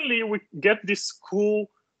 suddenly we get this cool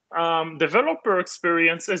developer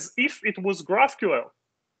experience as if it was GraphQL.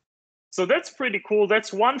 So that's pretty cool.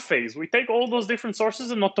 That's one phase. We take all those different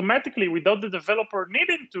sources and automatically, without the developer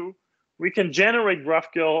needing to, we can generate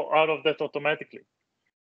GraphQL out of that automatically.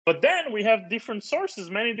 But then we have different sources,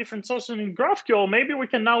 many different sources in GraphQL. Maybe we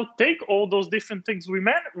can now take all those different things we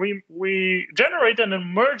generate and then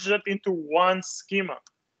merge that into one schema.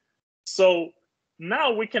 So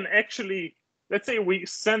now we can actually, let's say we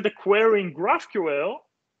send a query in GraphQL,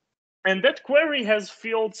 and that query has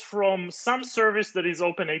fields from some service that is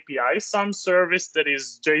OpenAPI, some service that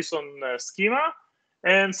is JSON schema,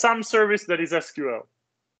 and some service that is SQL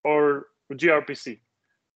or gRPC.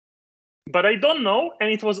 But I don't know,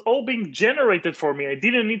 and it was all being generated for me. I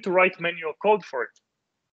didn't need to write manual code for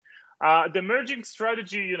it. The merging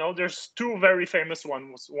strategy, there's two very famous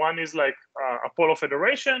ones. One is like Apollo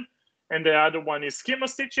Federation, and the other one is schema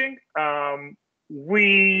stitching.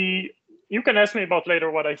 You can ask me about later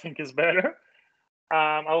what I think is better.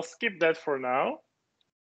 I'll skip that for now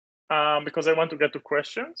because I want to get to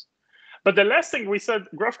questions. But the last thing we said,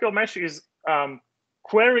 GraphQL Mesh is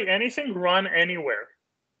query anything, run anywhere.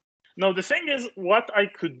 Now, the thing is, what I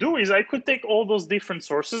could do is I could take all those different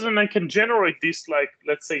sources and I can generate this, like,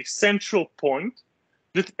 let's say, central point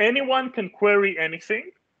that anyone can query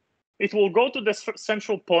anything. It will go to the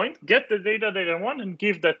central point, get the data that I want, and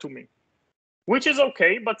give that to me, which is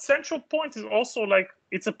okay. But central point is also like,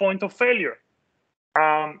 it's a point of failure.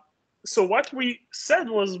 So what we said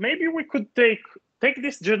was maybe we could take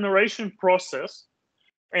this generation process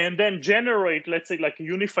and then generate, let's say, like a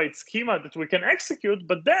unified schema that we can execute,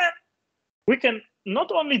 but then we can not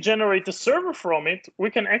only generate a server from it, we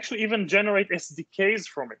can actually even generate SDKs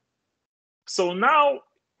from it. So now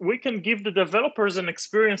we can give the developers an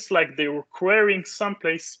experience like they were querying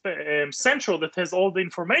someplace central that has all the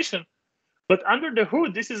information, but under the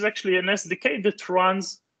hood, this is actually an SDK that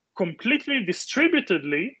runs completely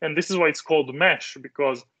distributedly, and this is why it's called Mesh,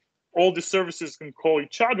 because all the services can call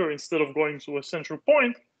each other instead of going to a central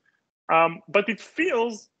point. But it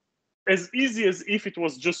feels as easy as if it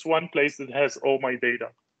was just one place that has all my data.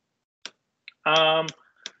 I'm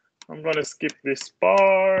going to skip this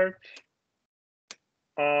part.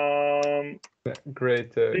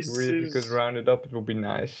 Great. If you could round it up, it would be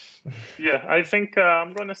nice. Yeah, I think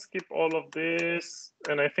I'm going to skip all of this,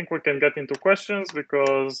 and I think we can get into questions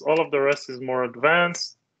because all of the rest is more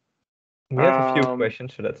advanced. We have a few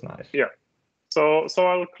questions, so that's nice. Yeah. So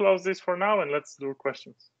I'll close this for now, and let's do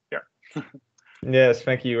questions. Yeah. Yes,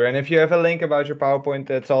 thank you. And if you have a link about your PowerPoint,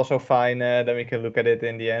 that's also fine. Then we can look at it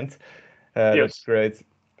in the end. Yes. That's great.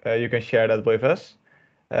 You can share that with us.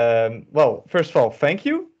 Well, first of all, thank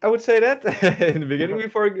you. I would say that in the beginning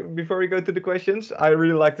before we go to the questions. I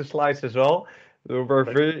really like the slides as well. They were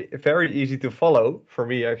very easy to follow for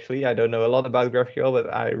me, actually. I don't know a lot about GraphQL,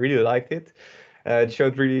 but I really liked it. It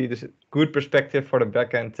showed really this good perspective for the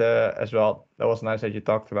backend as well. That was nice that you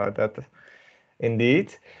talked about that.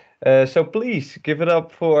 Indeed. So please give it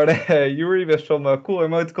up for Yuri with some cool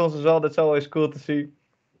emoticons as well. That's always cool to see.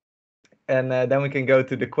 And then we can go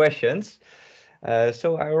to the questions.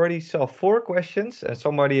 So I already saw 4 questions, and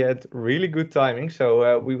somebody had really good timing.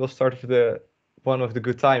 So we will start with the one with the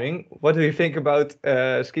good timing. What do you think about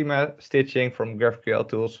schema stitching from GraphQL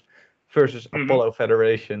tools versus Apollo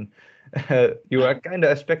Federation? You kind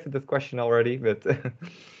of expected that question already, but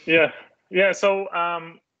yeah. So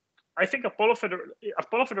I think Apollo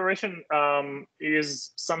Federation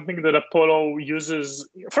is something that Apollo uses.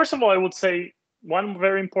 First of all, I would say one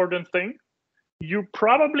very important thing: you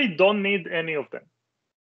probably don't need any of them.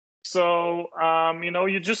 So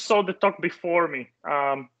you just saw the talk before me.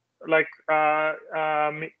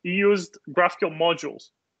 He used GraphQL modules,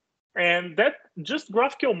 and that just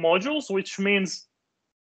GraphQL modules, which means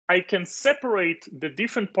I can separate the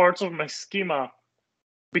different parts of my schema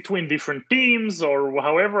between different teams or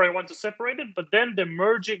however I want to separate it, but then the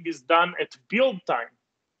merging is done at build time.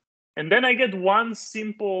 And then I get one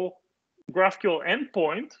simple GraphQL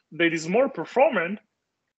endpoint that is more performant.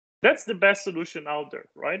 That's the best solution out there,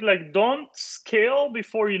 right? Like, don't scale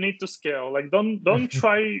before you need to scale. Like, don't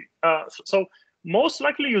try. So most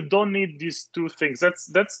likely you don't need these 2 things.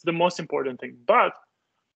 That's the most important thing. But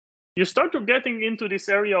you start to getting into this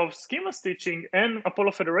area of schema stitching and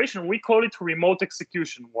Apollo Federation. We call it remote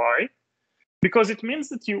execution. Why? Because it means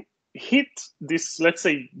that you hit this, let's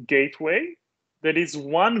say, gateway that is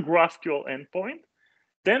one GraphQL endpoint.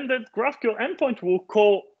 Then that GraphQL endpoint will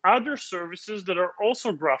call other services that are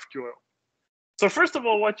also GraphQL. So first of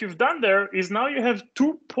all, what you've done there is now you have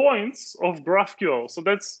 2 points of GraphQL. So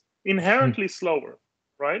that's inherently slower,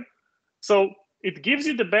 right? So it gives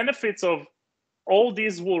you the benefits of all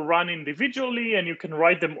these will run individually, and you can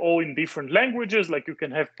write them all in different languages. Like, you can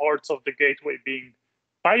have parts of the gateway being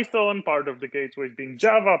Python, part of the gateway being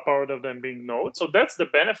Java, part of them being Node. So that's the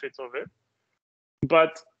benefits of it.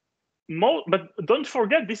 But don't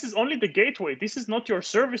forget, this is only the gateway. This is not your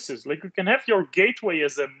services. Like, you can have your gateway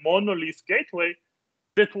as a monolith gateway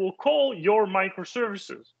that will call your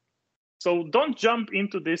microservices. So don't jump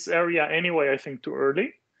into this area anyway, I think, too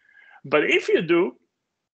early. But if you do,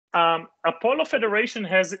 Apollo Federation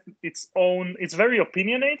has its own, it's very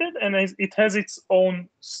opinionated, and it has its own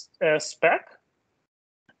spec.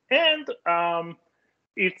 And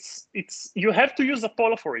you have to use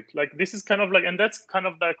Apollo for it. Like, this is kind of like, and that's kind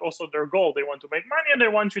of like also their goal. They want to make money, and they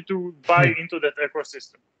want you to buy into that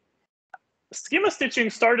ecosystem. Schema stitching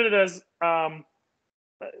started as,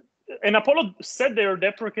 and Apollo said they are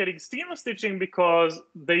deprecating schema stitching because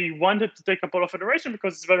they wanted to take Apollo Federation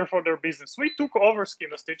because it's better for their business. We took over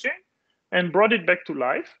schema stitching and brought it back to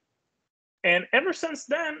life. And ever since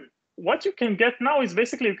then, what you can get now is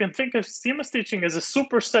basically you can think of schema stitching as a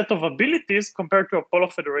superset of abilities compared to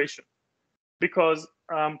Apollo Federation. Because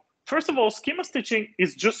first of all, schema stitching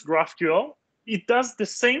is just GraphQL. It does the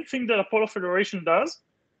same thing that Apollo Federation does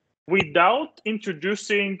without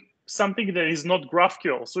introducing something that is not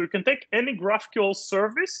GraphQL. So you can take any GraphQL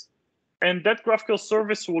service, and that GraphQL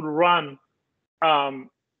service will run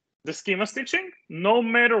the schema stitching, no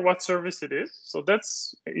matter what service it is. So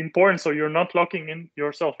that's important. So you're not locking in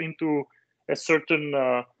yourself into a certain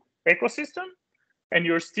ecosystem, and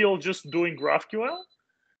you're still just doing GraphQL.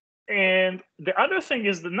 And the other thing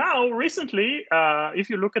is that now, recently, if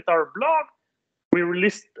you look at our blog, we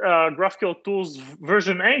released GraphQL Tools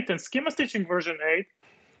version 8 and schema stitching version 8.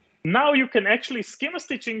 Now you can actually, schema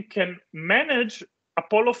stitching can manage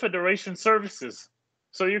Apollo Federation services.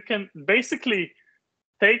 So you can basically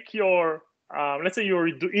take your, let's say you're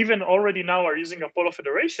even already now are using Apollo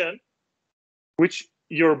Federation, which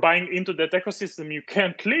you're buying into that ecosystem, you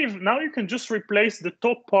can't leave. Now you can just replace the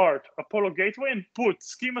top part, Apollo Gateway, and put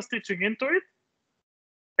schema stitching into it.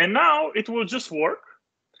 And now it will just work.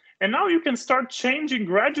 And now you can start changing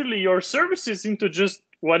gradually your services into just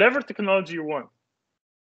whatever technology you want.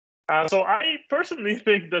 So I personally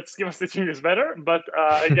think that schema stitching is better, but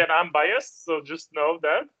again, I'm biased, so just know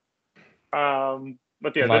that.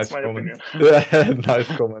 But yeah, Nice that's my comment. opinion. Nice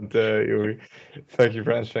comment, Yuri. Thank you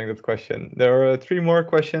for answering that question. There are 3 more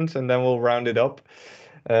questions, and then we'll round it up.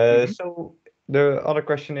 So the other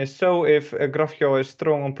question is, so if GraphQL is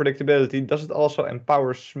strong on predictability, does it also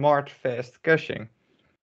empower smart, fast caching?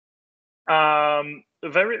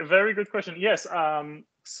 Very, very good question. Yes.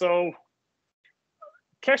 So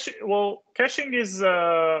caching is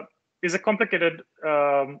a complicated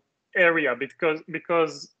area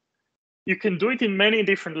because you can do it in many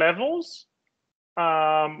different levels.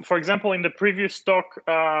 For example, in the previous talk,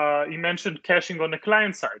 you mentioned caching on the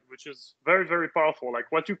client side, which is very, very powerful.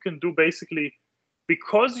 Like what you can do basically,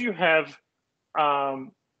 because you have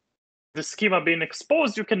the schema being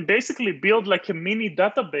exposed, you can basically build like a mini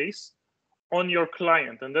database on your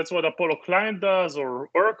client. And that's what Apollo Client does, or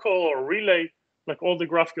Oracle, or Relay, like all the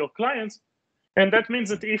GraphQL clients. And that means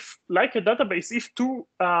that if, like a database, if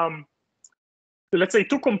let's say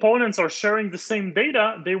two components are sharing the same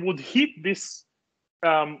data, they would hit this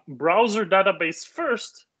browser database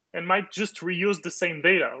first and might just reuse the same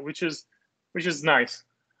data, which is nice.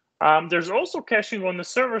 There's also caching on the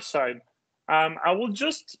server side.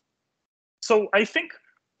 So I think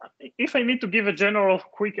if I need to give a general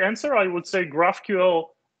quick answer, I would say GraphQL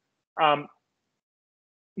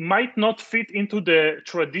might not fit into the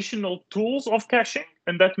traditional tools of caching.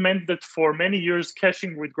 And that meant that for many years,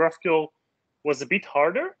 caching with GraphQL was a bit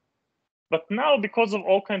harder. But now, because of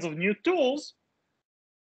all kinds of new tools,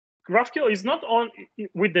 GraphQL is not on.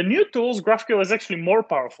 With the new tools, GraphQL is actually more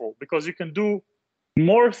powerful because you can do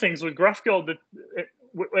more things with GraphQL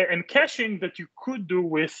and caching that you could do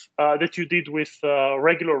with that you did with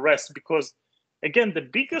regular REST. Because again, the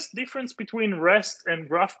biggest difference between REST and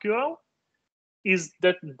GraphQL is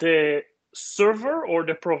that the server or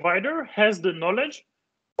the provider has the knowledge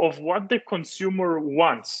of what the consumer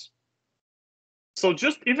wants. So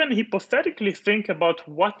just even hypothetically think about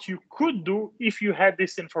what you could do if you had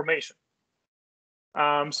this information.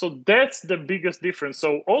 So that's the biggest difference.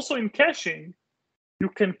 So also in caching, you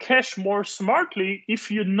can cache more smartly if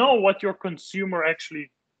you know what your consumer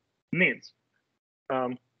actually needs.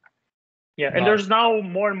 And there's now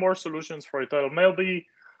more and more solutions for it. Maybe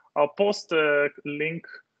I'll post a link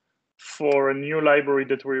for a new library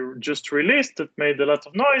that we just released that made a lot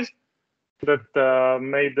of noise,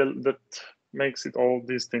 that makes it all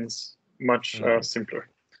these things much simpler.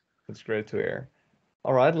 That's great to hear.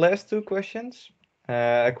 All right, last 2 questions.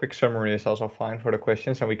 A quick summary is also fine for the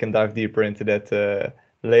questions, and we can dive deeper into that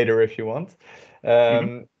later if you want.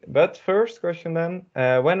 But first question then,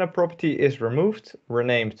 when a property is removed,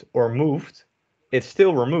 renamed, or moved, it's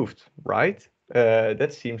still removed, right?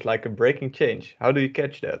 That seems like a breaking change. How do you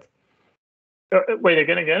catch that? Wait,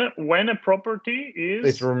 again. When a property is...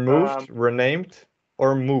 It's removed, renamed,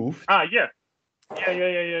 or moved. Yeah.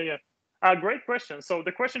 Great question. So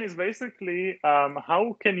the question is basically,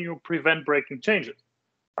 how can you prevent breaking changes?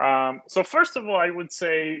 So first of all, I would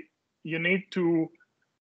say you need to...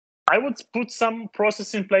 I would put some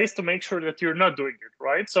process in place to make sure that you're not doing it,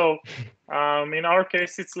 right? So in our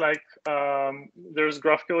case, it's like there's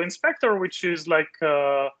GraphQL Inspector, which is like,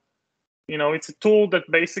 it's a tool that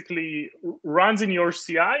basically runs in your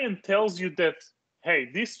CI and tells you that, hey,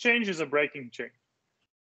 this change is a breaking change.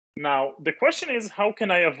 Now, the question is, how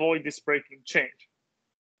can I avoid this breaking change?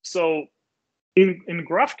 So in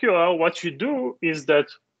GraphQL, what you do is that,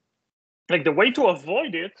 like, the way to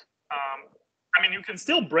avoid it, you can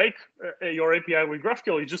still break your API with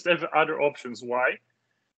GraphQL. You just have other options. Why?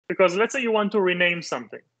 Because let's say you want to rename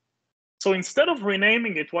something. So instead of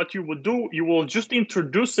renaming it, what you would do, you will just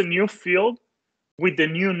introduce a new field with the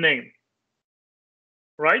new name.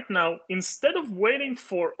 Right now, instead of waiting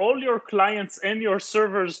for all your clients and your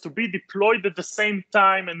servers to be deployed at the same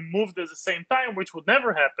time and moved at the same time, which would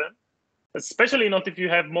never happen, especially not if you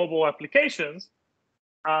have mobile applications,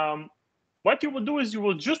 what you will do is you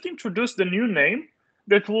will just introduce the new name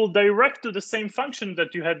that will direct to the same function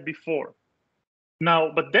that you had before.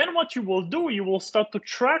 Now, but then what you will do, you will start to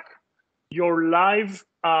track your live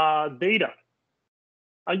data.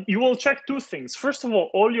 You will check 2 things. First of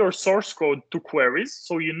all your source code to queries.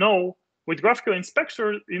 So with GraphQL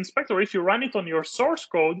Inspector, if you run it on your source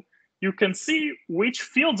code, you can see which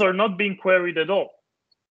fields are not being queried at all.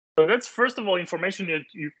 So that's first of all information that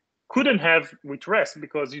you couldn't have with REST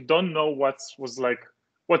because you don't know what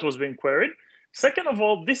was being queried. Second of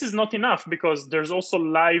all, this is not enough because there's also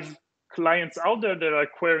live clients out there that are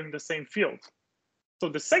querying the same field. So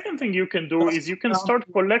the second thing you can do is you can start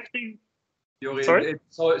collecting. Sorry?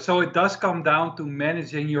 So it does come down to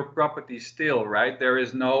managing your properties still, right? There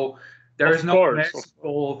is no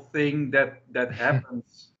magical thing that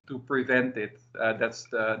happens to prevent it. That's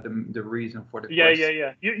the reason for the question.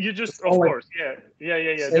 Yeah. You just, of course, yeah.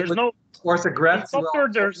 There's no. Of course, a GraphQL. In software,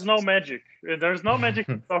 there's no magic. There's no magic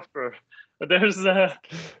in software. There's.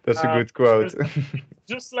 That's a good quote.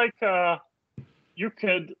 Just like you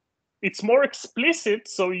could, it's more explicit,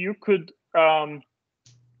 so you could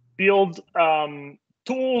build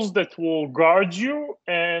tools that will guard you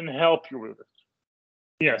and help you with it.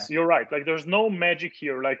 Yes, you're right. Like, there's no magic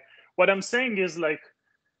here. Like, what I'm saying is, like,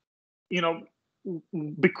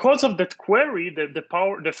 because of that query, the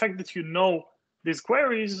power, the fact that you know these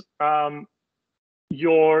queries,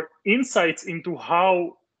 your insights into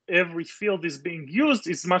how every field is being used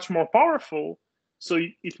is much more powerful. So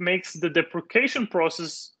it makes the deprecation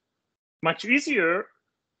process much easier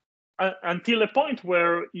until a point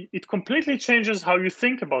where it completely changes how you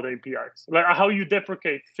think about APIs, like how you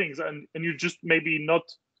deprecate things, and you just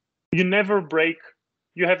you never break.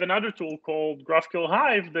 You have another tool called GraphQL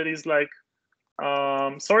Hive that is like,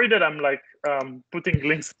 sorry that I'm like putting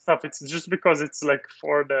links and stuff. It's just because it's like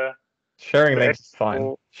for the sharing links is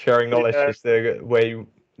fine. Sharing knowledge is the way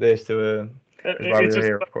this to. Is why we're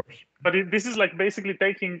here, of course. But this is like basically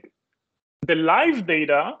taking the live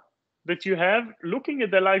data that you have, looking at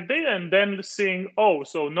the live data, and then seeing, oh,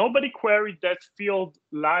 so nobody queried that field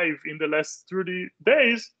live in the last 30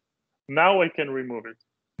 days. Now I can remove it.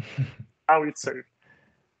 Now it's safe.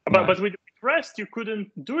 Nice. But with REST, you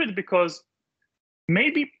couldn't do it because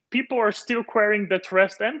maybe people are still querying that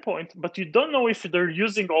REST endpoint, but you don't know if they're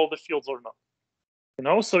using all the fields or not.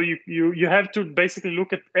 So you have to basically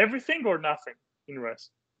look at everything or nothing in REST.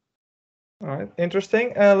 All right,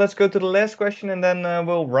 interesting. Let's go to the last question, and then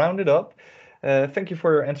we'll round it up. Thank you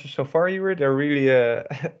for your answers so far, Jure. They're really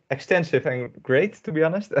extensive and great, to be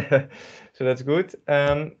honest. So that's good.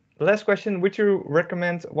 Last question, would you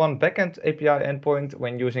recommend one backend API endpoint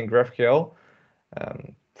when using GraphQL?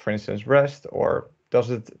 For instance, REST, or does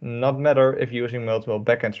it not matter if using multiple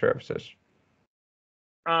backend services?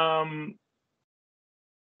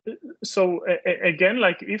 So again,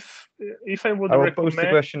 like if I would, I will post the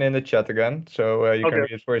question in the chat again, so you can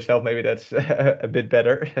read it for yourself. Maybe that's a bit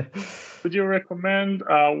better. Would you recommend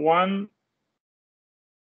one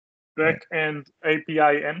backend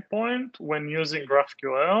API endpoint when using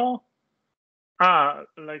GraphQL?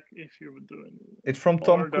 Like if you would do it. It's from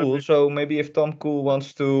Tom Cool, so maybe if Tom Cool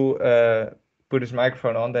wants to put his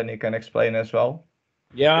microphone on, then he can explain as well.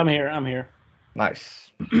 Yeah, I'm here. Nice.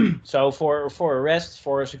 So for REST,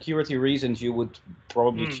 for security reasons, you would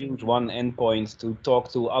probably choose one endpoint to talk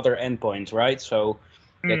to other endpoints, right? So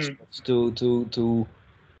that's to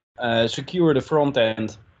secure the front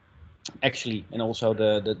end, actually, and also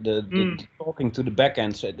the talking to the back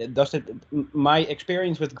end. So my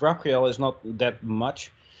experience with GraphQL is not that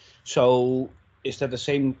much. So is that the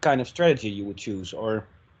same kind of strategy you would choose, or?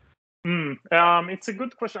 It's a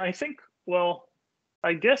good question. I think. Well,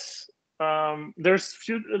 I guess. There's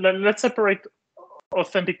few. Let's separate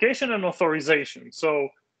authentication and authorization. So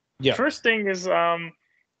first thing is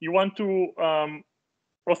you want to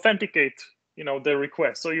authenticate, the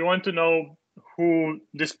request. So you want to know who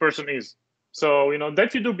this person is. So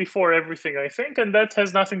that you do before everything, I think, and that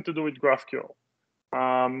has nothing to do with GraphQL.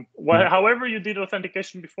 However you did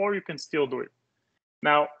authentication before, you can still do it.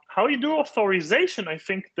 Now, how you do authorization, I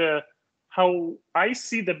think how I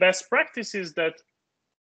see the best practice is that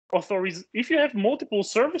if you have multiple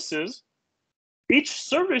services, each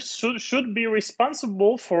service should be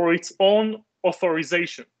responsible for its own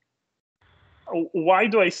authorization. Why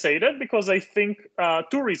do I say that? Because I think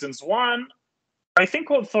two reasons. One, I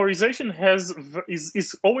think authorization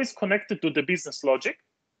is always connected to the business logic,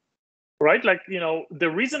 right? Like, the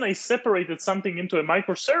reason I separated something into a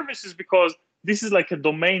microservice is because this is like a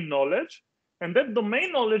domain knowledge, and that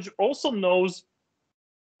domain knowledge also knows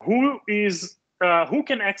who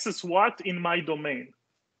can access what in my domain.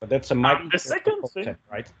 But that's the second thing,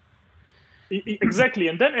 right? Exactly,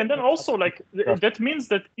 and then also like that means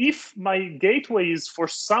that if my gateway is for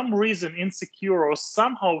some reason insecure, or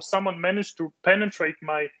somehow someone managed to penetrate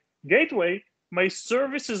my gateway, my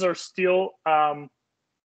services are still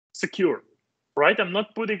secure, right? I'm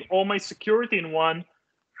not putting all my security in one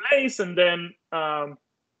place, and then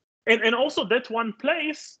and also that one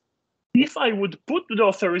place. If I would put the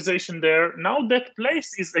authorization there, now that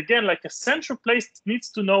place is again like a central place that needs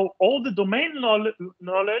to know all the domain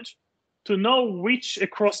knowledge, to know which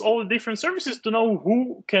across all the different services, to know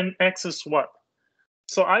who can access what.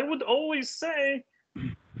 So I would always say,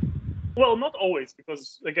 Well, not always,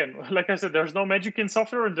 because again, like I said, there's no magic in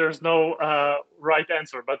software and there's no right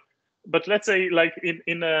answer. But let's say like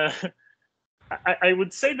in a I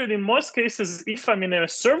would say that in most cases, if I'm in a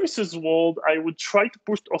services world, I would try to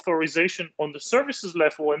push authorization on the services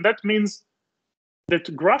level. And that means that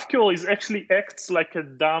GraphQL is actually acts like a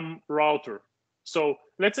dumb router. So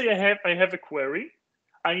let's say I have a query.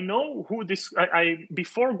 I know who this,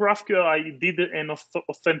 before GraphQL, I did an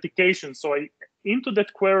authentication. So into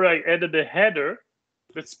that query, I added a header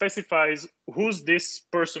that specifies who's this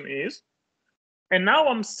person is. And now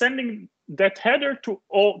I'm sending that header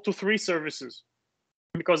to 3 services,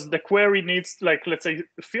 because the query needs, like, let's say,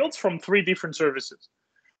 fields from 3 different services.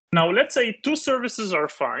 Now, let's say 2 services are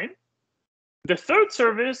fine. The 3rd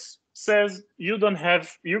service says you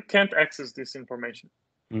can't access this information.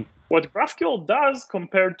 What GraphQL does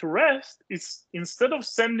compared to REST is, instead of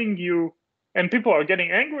sending you, and people are getting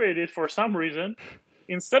angry at it for some reason,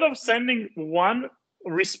 instead of sending one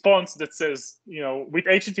response that says, with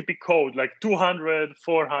HTTP code, like 200,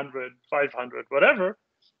 400, 500, whatever,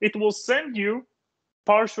 it will send you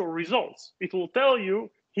partial results. It will tell you,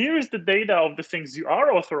 here is the data of the things you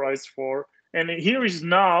are authorized for, and here is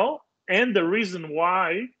now, and the reason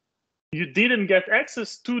why you didn't get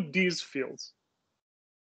access to these fields.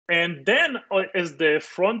 And then as the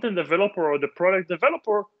front-end developer or the product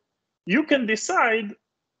developer, you can decide,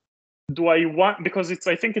 do I want, because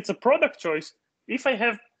I think it's a product choice, if I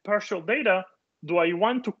have partial data, do I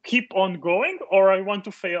want to keep on going or I want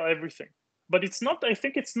to fail everything? But it's not, I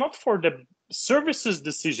think it's not for the services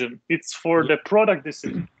decision, it's for the product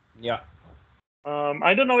decision. Yeah.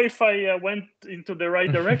 I don't know if I went into the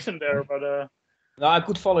right direction there, but no, I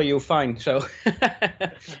could follow you fine. So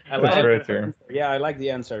I like the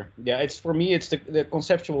answer. Yeah, it's for me. It's the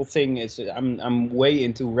conceptual thing. It's I'm way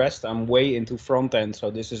into REST. I'm way into front end.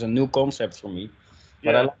 So this is a new concept for me.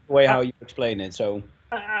 But I like the way how you explain it. So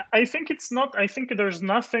I think it's not. I think there's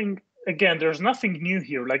nothing. Again, there's nothing new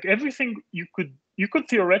here. Like everything you could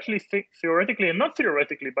theoretically, and not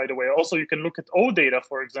theoretically, by the way. Also, you can look at OData,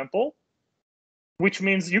 for example, which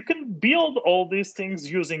means you can build all these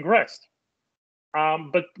things using REST.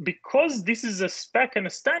 But because this is a spec and a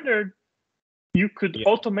standard, you could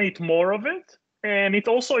automate more of it. And it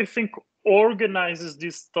also, I think, organizes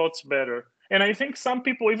these thoughts better. And I think some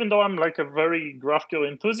people, even though I'm like a very GraphQL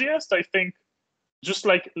enthusiast, I think just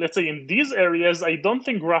like, let's say in these areas, I don't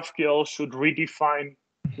think GraphQL should redefine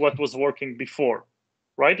what was working before,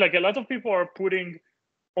 right? Like a lot of people are putting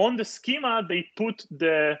on the schema, they put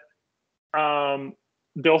the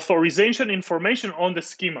authorization information on the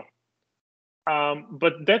schema.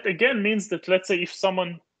 But that again means that, let's say if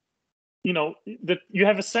someone, that you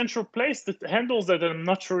have a central place that handles that, and I'm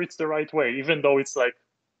not sure it's the right way, even though it's like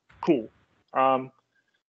cool.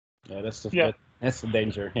 That's the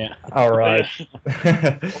danger. Yeah. All right.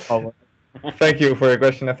 Thank you for your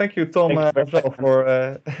question, and thank you, Tom, as well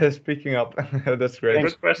for speaking up. That's great.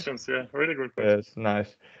 Good questions. Yeah, really good questions. Yes,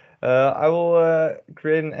 nice. I will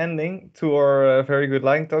create an ending to our very good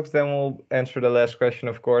lightning talks. Then we'll answer the last question,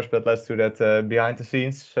 of course, but let's do that behind the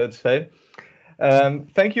scenes, so to say.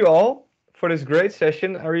 Thank you all for this great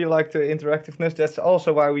session. I really like the interactiveness. That's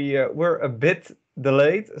also why we were a bit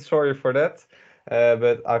delayed. Sorry for that.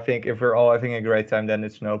 But I think if we're all having a great time, then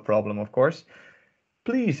it's no problem, of course.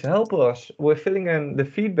 Please help us with filling in the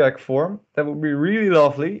feedback form. That would be really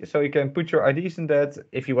lovely. So you can put your ideas in that.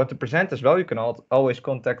 If you want to present as well, you can always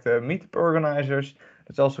contact the meetup organizers.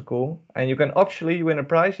 That's also cool. And you can optionally win a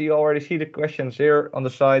prize. You already see the questions here on the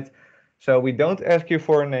side. So we don't ask you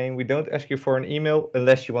for a name. We don't ask you for an email,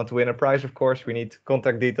 unless you want to win a prize, of course. We need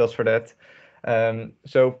contact details for that.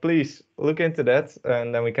 So please look into that,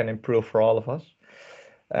 and then we can improve for all of us.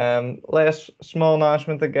 Last small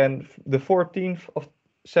announcement again, the 14th of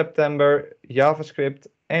September, JavaScript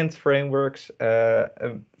and frameworks,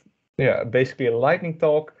 basically a lightning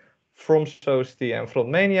talk from Society and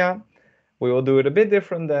Frontmania. We will do it a bit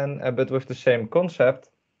different then, but with the same concept.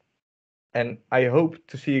 And I hope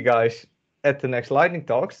to see you guys at the next lightning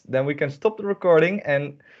talks. Then we can stop the recording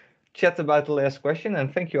and chat about the last question.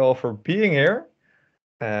 And thank you all for being here.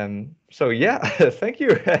 So yeah, thank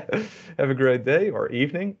you. Have a great day or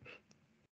evening.